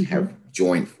 we have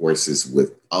joined forces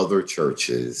with other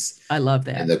churches. I love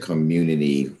that. In the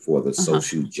community for the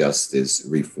social justice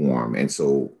reform. And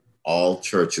so all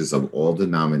churches of all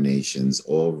denominations,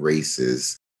 all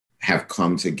races have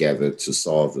come together to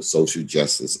solve the social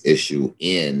justice issue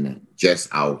in just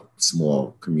our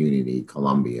small community,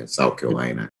 Columbia, South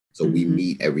Carolina. So we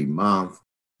meet every month,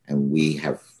 and we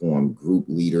have formed group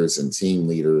leaders and team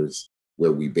leaders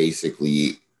where we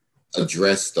basically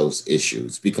address those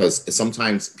issues. Because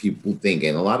sometimes people think,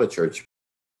 and a lot of church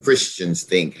Christians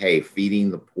think, hey,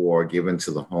 feeding the poor, giving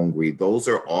to the hungry, those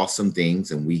are awesome things,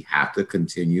 and we have to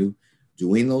continue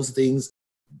doing those things.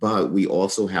 But we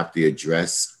also have to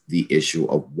address the issue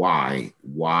of why.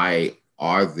 Why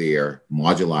are there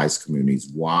marginalized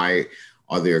communities? Why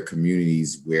are there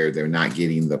communities where they're not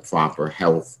getting the proper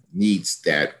health needs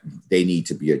that they need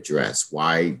to be addressed?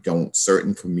 Why don't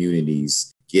certain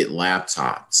communities get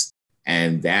laptops?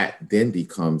 And that then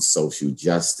becomes social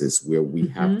justice, where we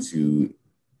have to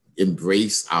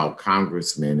embrace our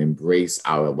congressmen, embrace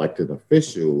our elected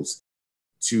officials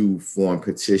to form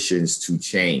petitions to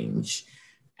change.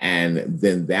 And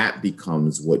then that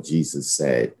becomes what Jesus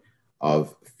said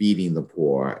of feeding the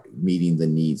poor, meeting the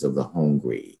needs of the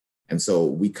hungry. And so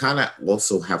we kind of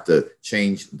also have to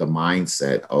change the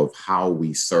mindset of how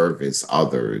we service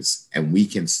others. And we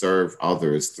can serve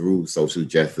others through social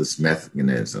justice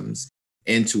mechanisms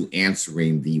into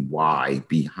answering the why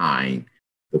behind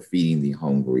the feeding the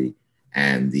hungry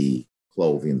and the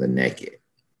clothing the naked.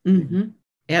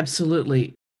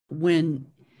 Absolutely. When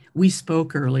we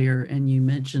spoke earlier and you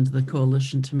mentioned the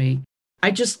coalition to me,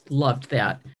 I just loved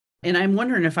that. And I'm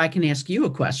wondering if I can ask you a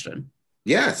question.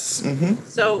 Yes.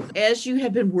 So as you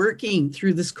have been working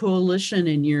through this coalition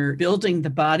and you're building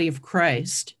the body of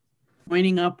Christ,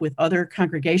 joining up with other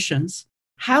congregations,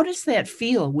 how does that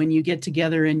feel when you get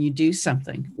together and you do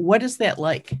something? What is that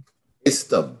like? It's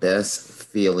the best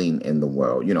feeling in the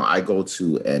world. You know, I go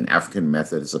to an African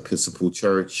Methodist Episcopal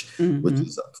church, which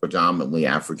is predominantly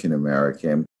African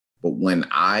American. But when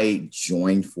I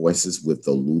joined forces with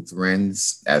the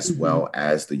Lutherans, as well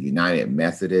as the United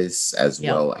Methodists, as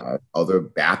well as other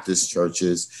Baptist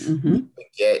churches, we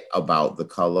forget about the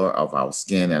color of our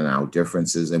skin and our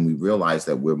differences. And we realize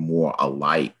that we're more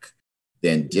alike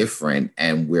than different.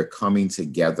 And we're coming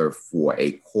together for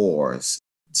a cause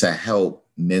to help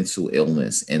mental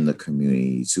illness in the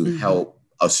community, to help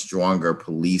a stronger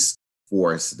police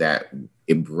force that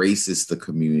embraces the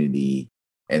community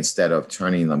instead of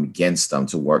turning them against them,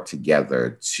 to work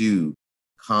together, to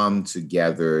come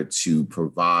together to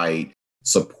provide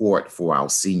support for our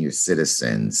senior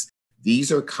citizens. These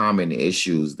are common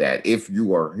issues that if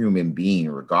you are a human being,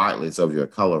 regardless of your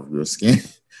color of your skin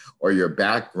or your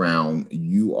background,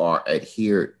 you are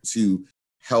adhered to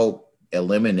help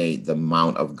eliminate the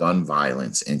amount of gun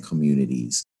violence in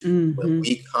communities. When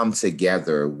we come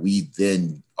together, we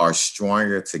then are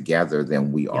stronger together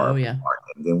than we are apart.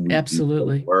 And then we do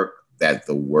the work that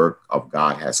the work of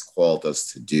God has called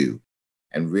us to do,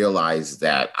 and realize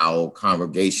that our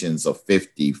congregations of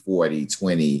 50, 40,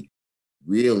 20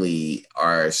 really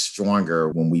are stronger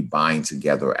when we bind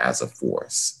together as a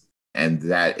force. And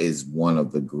that is one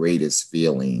of the greatest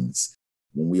feelings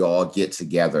when we all get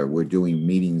together. We're doing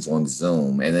meetings on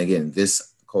Zoom. And again,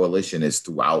 this coalition is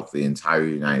throughout the entire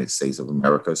United States of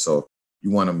America. So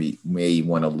you may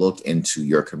want to look into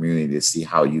your community to see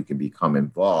how you can become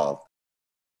involved.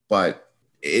 But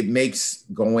it makes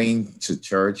going to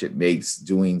church, it makes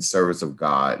doing service of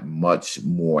God much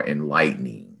more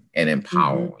enlightening and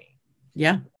empowering. Mm-hmm.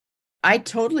 Yeah, I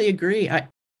totally agree.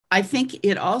 I think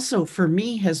it also, for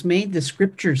me, has made the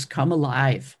scriptures come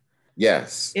alive.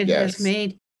 Yes. It has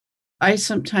made, I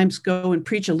sometimes go and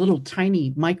preach a little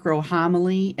tiny micro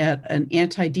homily at an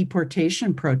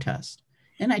anti-deportation protest.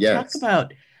 And I talk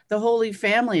about the Holy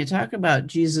Family. I talk about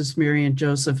Jesus, Mary, and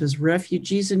Joseph as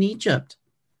refugees in Egypt.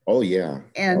 Oh, yeah.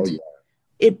 And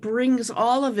it brings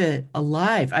all of it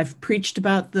alive. I've preached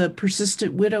about the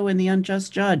persistent widow and the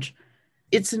unjust judge.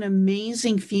 It's an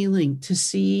amazing feeling to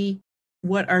see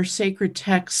what our sacred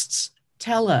texts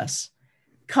tell us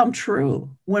come true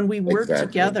when we work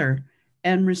together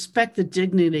and respect the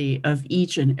dignity of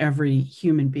each and every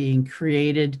human being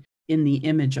created in the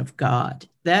image of God.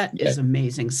 That is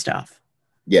amazing stuff.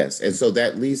 Yes. And so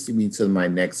that leads me to my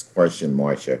next question,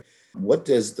 Marcia. What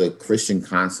does the Christian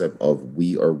concept of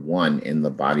we are one in the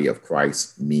body of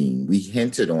Christ mean? We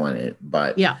hinted on it,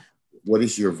 but what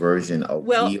is your version of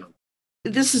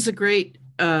This is a great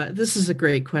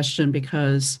question,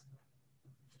 because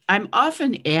I'm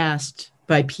often asked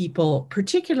by people,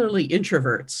 particularly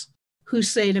introverts, who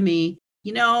say to me,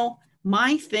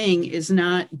 my thing is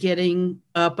not getting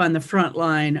up on the front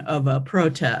line of a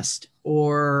protest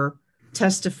or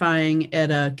testifying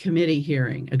at a committee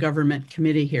hearing, a government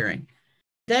committee hearing.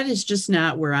 That is just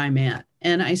not where I'm at.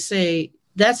 And I say,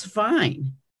 that's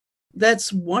fine.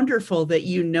 That's wonderful that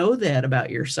you know that about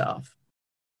yourself,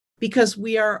 because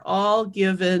we are all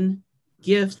given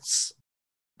gifts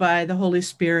by the Holy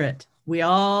Spirit. We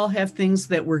all have things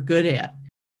that we're good at.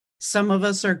 Some of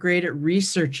us are great at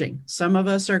researching. Some of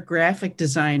us are graphic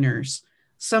designers.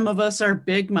 Some of us are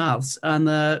big mouths on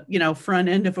the, front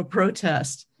end of a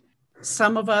protest.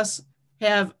 Some of us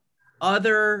have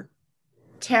other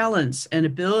talents and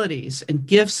abilities and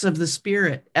gifts of the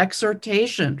Spirit,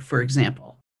 exhortation, for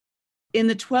example. In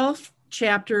the 12th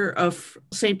chapter of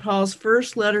St. Paul's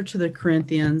first letter to the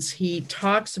Corinthians, he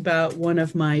talks about one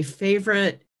of my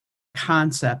favorite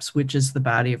concepts, which is the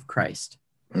body of Christ.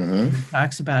 Mm-hmm. He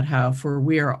talks about how, for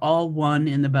we are all one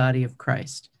in the body of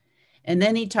Christ. And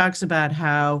then he talks about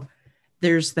how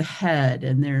there's the head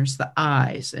and there's the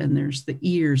eyes and there's the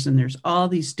ears and there's all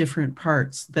these different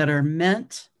parts that are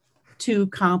meant to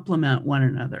complement one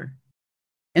another.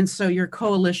 And so your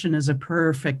coalition is a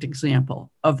perfect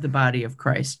example of the body of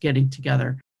Christ getting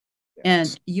together. Yes.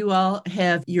 And you all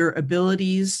have your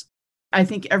abilities. I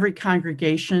think every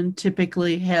congregation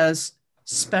typically has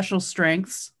special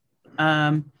strengths,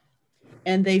 and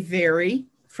they vary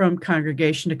from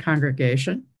congregation to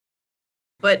congregation.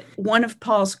 But one of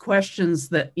Paul's questions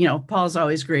that, Paul's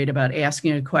always great about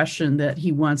asking a question that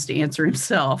he wants to answer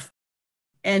himself.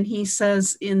 And he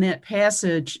says in that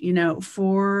passage,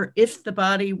 for if the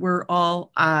body were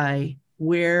all eye,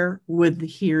 where would the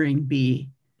hearing be?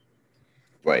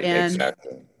 Right,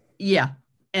 exactly. Yeah.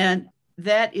 And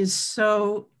that is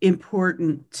so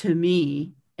important to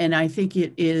me. And I think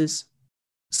it is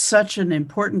such an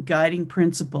important guiding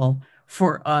principle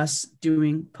for us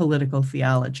doing political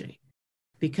theology,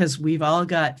 because we've all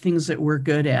got things that we're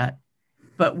good at,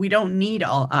 but we don't need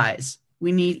all eyes.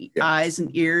 We need eyes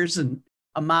and ears and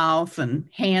a mouth and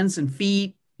hands and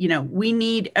feet. We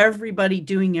need everybody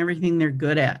doing everything they're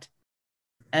good at.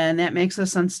 And that makes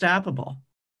us unstoppable.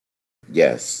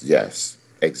 Yes,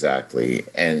 exactly.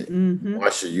 And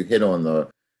Marcia, you hit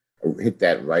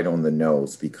that right on the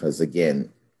nose, because again,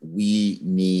 we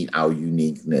need our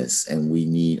uniqueness and we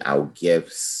need our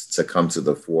gifts to come to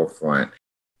the forefront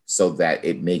so that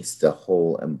it makes the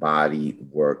whole and body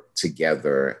work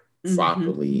together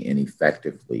properly and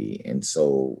effectively. And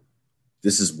so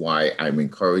this is why I'm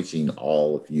encouraging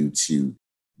all of you to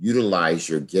utilize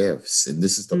your gifts. And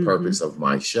this is the purpose of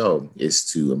my show, is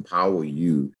to empower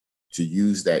you to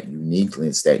use that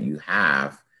uniqueness that you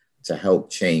have to help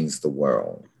change the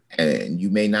world. And you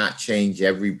may not change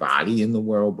everybody in the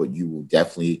world, but you will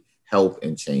definitely help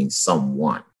and change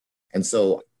someone. And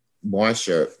so,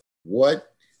 Marcia,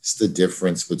 what's the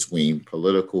difference between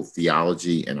political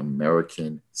theology and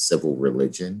American civil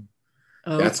religion?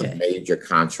 Okay. That's a major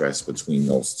contrast between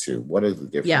those two. What are the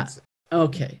differences? Yeah.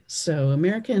 Okay. So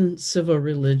American civil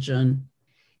religion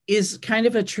is kind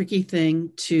of a tricky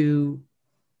thing to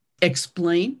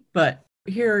explain, but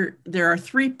here there are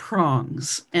three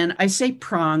prongs. And I say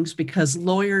prongs because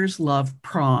lawyers love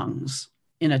prongs.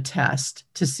 in a test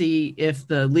to see if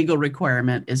the legal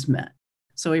requirement is met.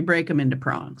 So we break them into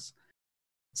prongs.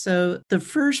 So the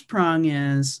first prong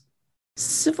is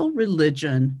civil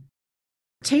religion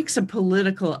takes a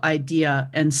political idea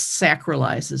and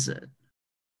sacralizes it.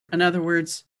 In other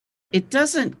words, it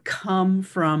doesn't come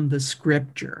from the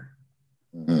scripture.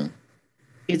 Mm-hmm.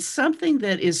 It's something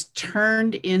that is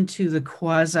turned into the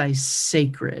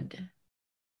quasi-sacred.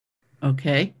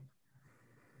 Okay?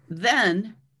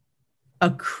 Then a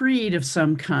creed of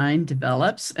some kind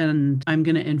develops, and I'm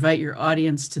going to invite your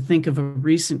audience to think of a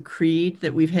recent creed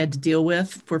that we've had to deal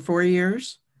with for 4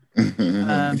 years.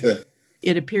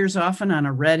 It appears often on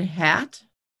a red hat.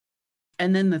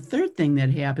 And then the third thing that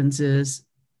happens is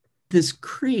this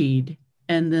creed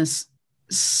and this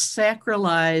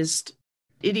sacralized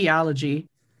ideology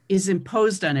is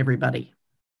imposed on everybody.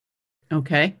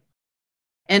 Okay?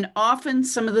 And often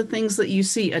some of the things that you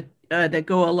see that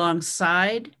go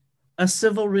alongside a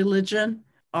civil religion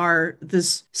are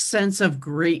this sense of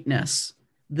greatness,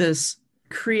 this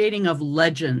creating of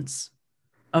legends,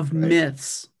 of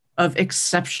myths, of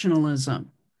exceptionalism.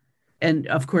 And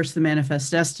of course, the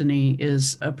Manifest Destiny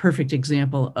is a perfect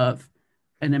example of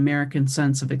an American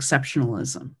sense of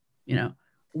exceptionalism. You know,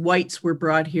 whites were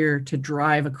brought here to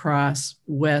drive across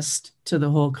west to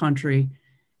the whole country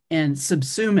and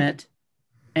subsume it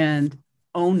and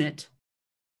own it,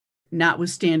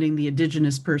 notwithstanding the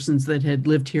indigenous persons that had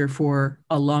lived here for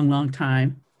a long, long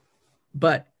time.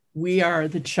 But we are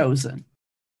the chosen.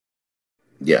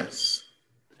 Yes.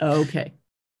 Okay.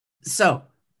 So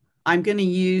I'm going to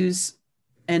use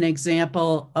an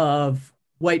example of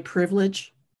white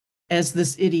privilege as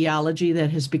this ideology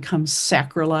that has become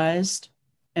sacralized.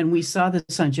 And we saw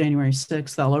this on January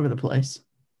 6th all over the place.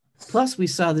 Plus, we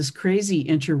saw this crazy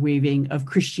interweaving of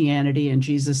Christianity and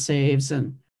Jesus Saves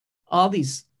and all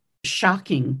these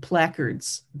shocking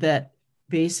placards that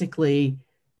basically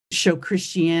show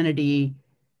Christianity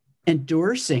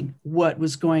endorsing what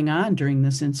was going on during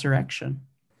this insurrection.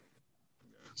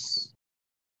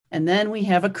 And then we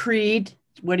have a creed.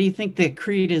 What do you think the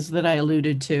creed is that I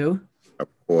alluded to? Of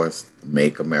course,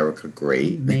 Make America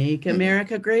Great. Make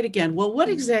America Great Again. Well, what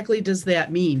exactly does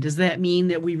that mean? Does that mean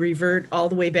that we revert all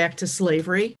the way back to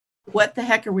slavery? What the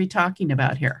heck are we talking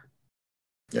about here?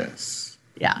 Yes.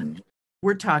 Yeah.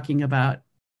 We're talking about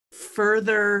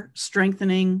further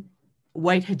strengthening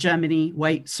white hegemony,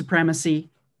 white supremacy,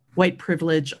 white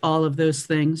privilege, all of those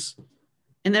things.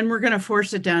 And then we're going to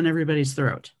force it down everybody's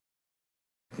throat.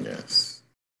 Yes.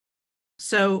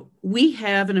 So we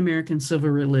have an American civil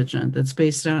religion that's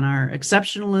based on our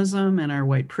exceptionalism and our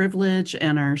white privilege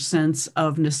and our sense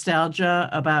of nostalgia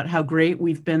about how great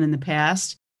we've been in the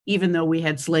past, even though we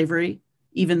had slavery,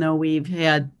 even though we've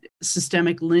had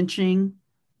systemic lynching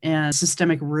and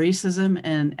systemic racism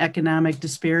and economic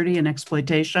disparity and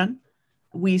exploitation.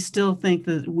 We still think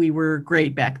that we were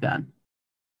great back then.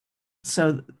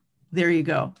 So there you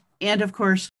go. And of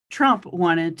course, Trump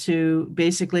wanted to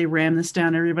basically ram this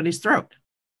down everybody's throat.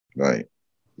 Right.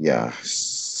 Yeah.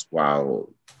 Wow.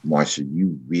 Marsha,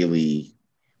 you really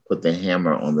put the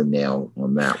hammer on the nail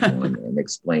on that one and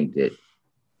explained it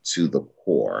to the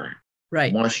core.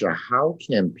 Right. Marsha, how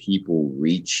can people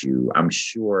reach you? I'm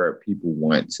sure people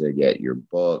want to get your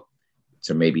book,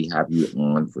 to maybe have you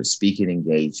on for speaking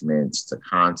engagements, to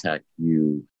contact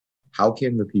you. How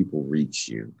can the people reach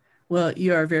you? Well,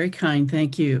 you are very kind.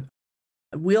 Thank you.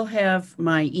 We'll have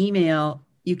my email.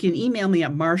 You can email me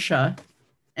at Marcia,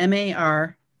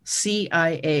 M-A-R-C-I-A.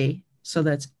 So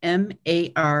that's M-A-R-C-I-A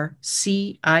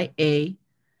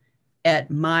at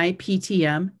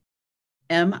myptm,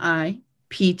 MIPTM.com.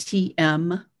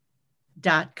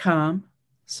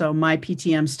 So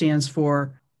myPTM stands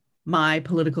for My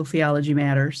Political Theology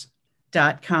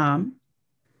Matters.com.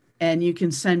 And you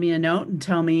can send me a note and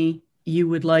tell me you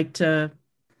would like to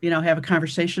have a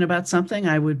conversation about something.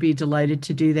 I would be delighted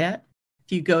to do that.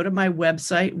 If you go to my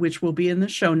website, which will be in the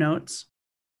show notes,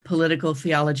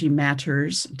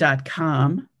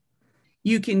 politicaltheologymatters.com,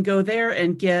 you can go there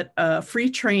and get a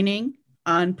free training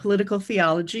on political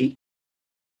theology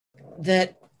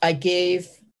that I gave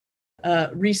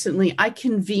recently. I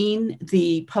convene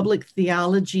the Public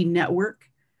Theology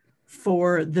Network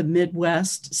for the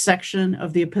Midwest section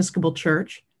of the Episcopal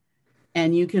Church.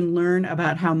 And you can learn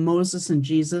about how Moses and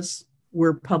Jesus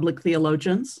were public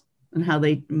theologians and how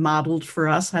they modeled for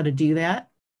us how to do that.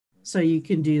 So you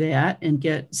can do that and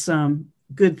get some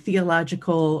good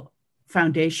theological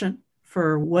foundation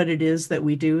for what it is that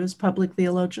we do as public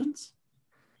theologians.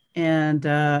 And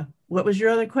what was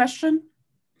your other question?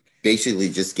 Basically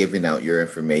just giving out your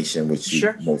information, which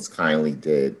you most kindly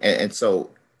did. And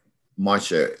so,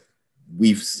 Marsha,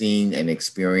 we've seen and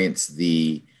experienced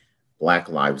the Black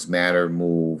Lives Matter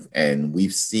move, and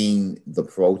we've seen the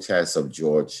protests of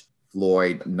George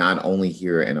Floyd, not only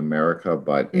here in America,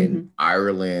 but in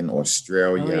Ireland,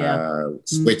 Australia,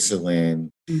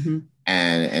 Switzerland.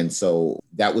 And so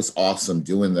that was awesome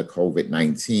doing the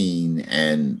COVID-19.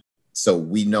 And so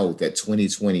we know that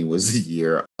 2020 was the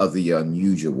year of the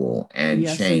unusual and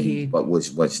change, indeed. But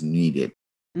was what's needed.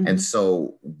 And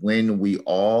so when we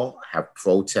all have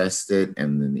protested,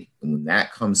 and then when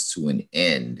that comes to an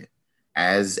end,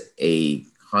 as a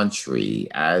country,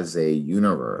 as a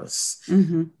universe,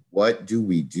 what do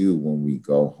we do when we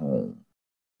go home?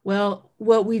 Well,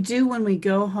 what we do when we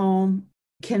go home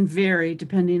can vary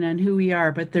depending on who we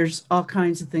are, but there's all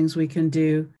kinds of things we can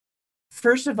do.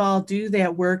 First of all, do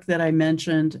that work that I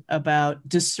mentioned about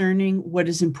discerning what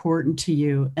is important to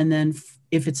you. And then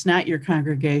if it's not your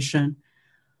congregation,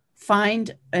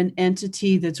 find an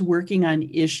entity that's working on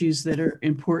issues that are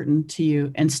important to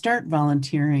you and start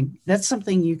volunteering. That's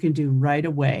something you can do right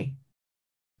away.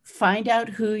 Find out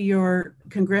who your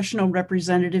congressional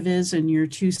representative is in your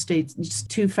two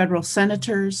federal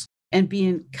senators, and be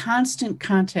in constant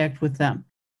contact with them.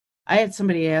 I had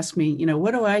somebody ask me,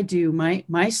 what do I do?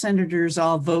 My senators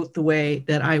all vote the way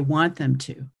that I want them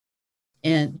to.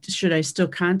 And should I still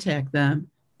contact them?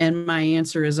 And my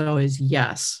answer is always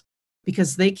yes,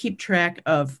 because they keep track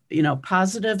of,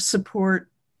 positive support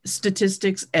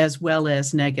statistics as well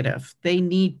as negative. They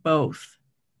need both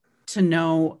to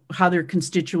know how their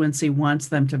constituency wants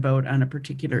them to vote on a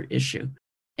particular issue.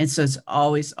 And so it's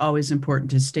always, always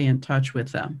important to stay in touch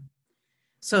with them.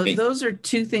 So those are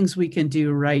two things we can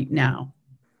do right now.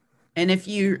 And if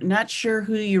you're not sure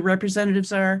who your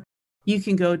representatives are, you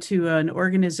can go to an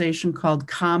organization called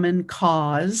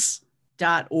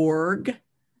commoncause.org,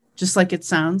 just like it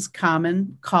sounds,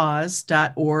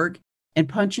 commoncause.org, and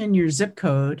punch in your zip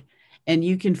code, and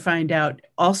you can find out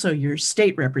also your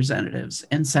state representatives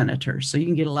and senators. So you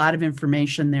can get a lot of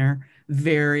information there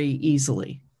very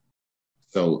easily.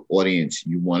 So audience,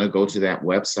 you want to go to that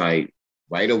website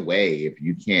right away if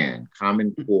you can,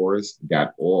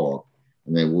 commoncause.org,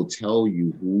 and then we'll tell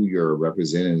you who your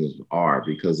representatives are,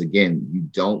 because again, you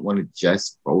don't want to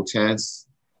just protest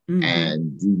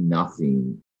and do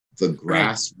nothing. The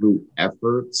grassroots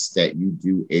efforts that you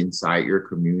do inside your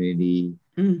community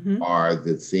are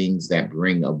the things that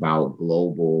bring about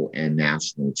global and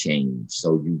national change.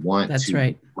 So you want to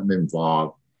become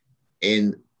involved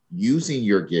in using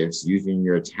your gifts, using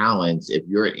your talents. If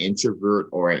you're an introvert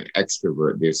or an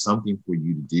extrovert, there's something for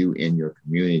you to do in your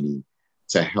community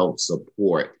to help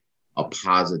support a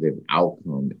positive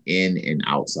outcome in and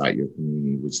outside your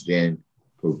community, which then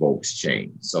provokes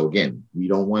change. So again, we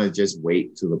don't want to just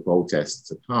wait till the protests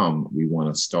to come. We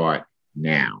want to start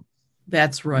now.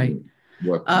 That's right.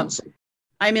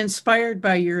 I'm inspired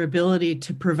by your ability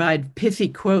to provide pithy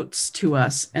quotes to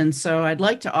us. And so I'd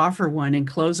like to offer one in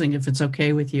closing, if it's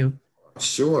okay with you.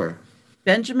 Sure.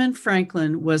 Benjamin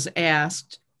Franklin was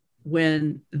asked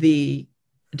when the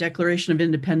Declaration of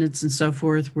Independence and so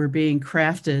forth were being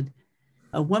crafted.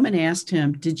 A woman asked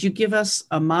him, "Did you give us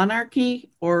a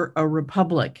monarchy or a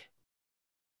republic?"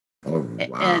 Oh,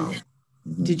 wow. And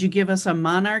did you give us a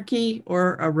monarchy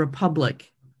or a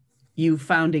republic, you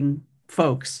founding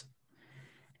folks?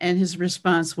 And his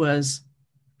response was,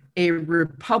 "A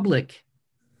republic,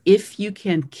 if you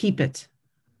can keep it."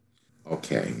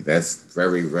 Okay, that's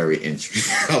very, very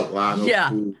interesting. A lot of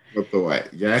food for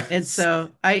thought. Yeah. And so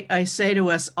I say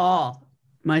to us all,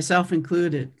 myself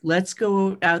included, let's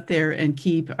go out there and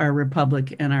keep our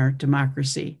republic and our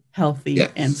democracy healthy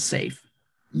and safe.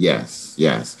 Yes,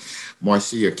 yes.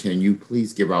 Marcia, can you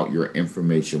please give out your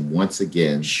information once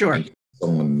again? Sure. In case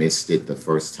someone missed it the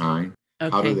first time.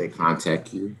 Okay. How do they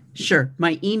contact you? Sure.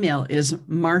 My email is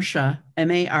Marcia,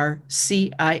 Marcia,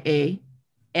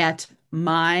 at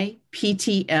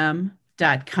myptm.com.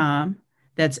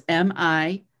 That's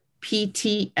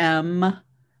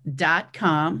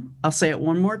MIPTM.com. I'll say it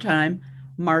one more time.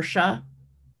 Marcia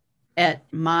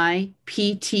at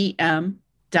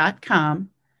myptm.com.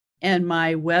 And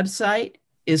my website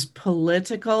is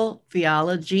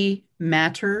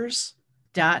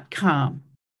politicaltheologymatters.com.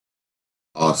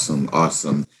 Awesome.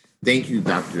 Awesome. Thank you,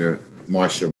 Dr.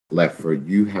 Marcia Ledford.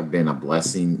 You have been a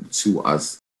blessing to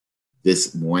us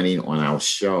this morning on our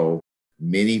show.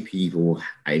 Many people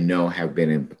I know have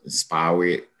been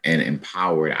inspired and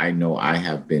empowered. I know I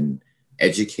have been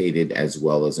educated as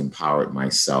well as empowered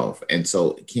myself. And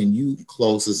so can you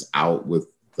close us out with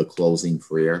the closing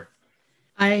prayer?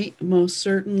 I most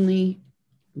certainly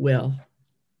will.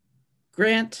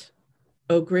 Grant,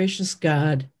 O gracious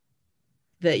God,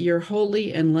 that your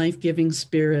holy and life-giving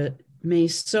spirit may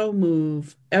so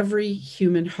move every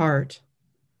human heart,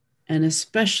 and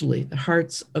especially the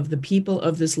hearts of the people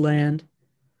of this land,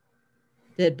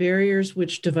 that barriers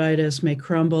which divide us may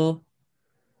crumble,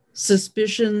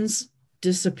 suspicions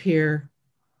disappear,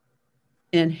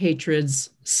 and hatreds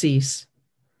cease,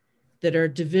 that our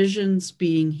divisions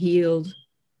being healed,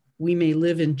 we may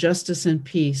live in justice and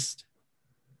peace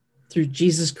through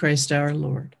Jesus Christ our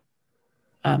Lord.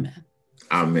 Amen.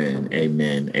 Amen.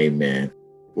 Amen. Amen.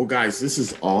 Well, guys, this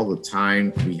is all the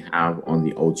time we have on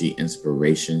the OG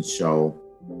Inspiration Show.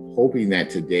 Hoping that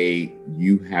today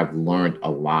you have learned a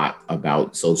lot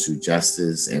about social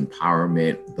justice,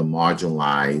 empowerment, the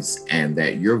marginalized, and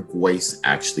that your voice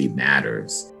actually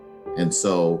matters. And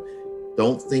so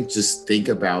just think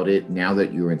about it. Now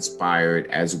that you're inspired,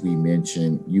 as we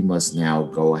mentioned, you must now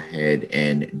go ahead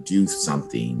and do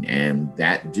something. And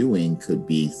that doing could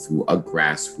be through a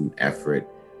grassroots effort,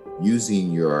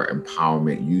 using your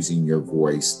empowerment, using your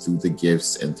voice through the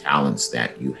gifts and talents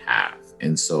that you have.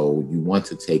 And so you want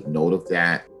to take note of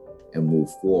that and move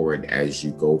forward as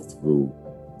you go through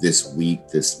this week,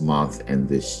 this month, and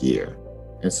this year.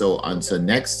 And so until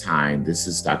next time, this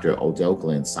is Dr. Odell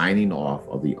Glenn signing off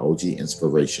of the OG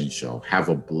Inspiration Show. Have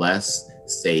a blessed,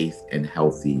 safe, and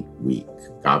healthy week.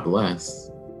 God bless.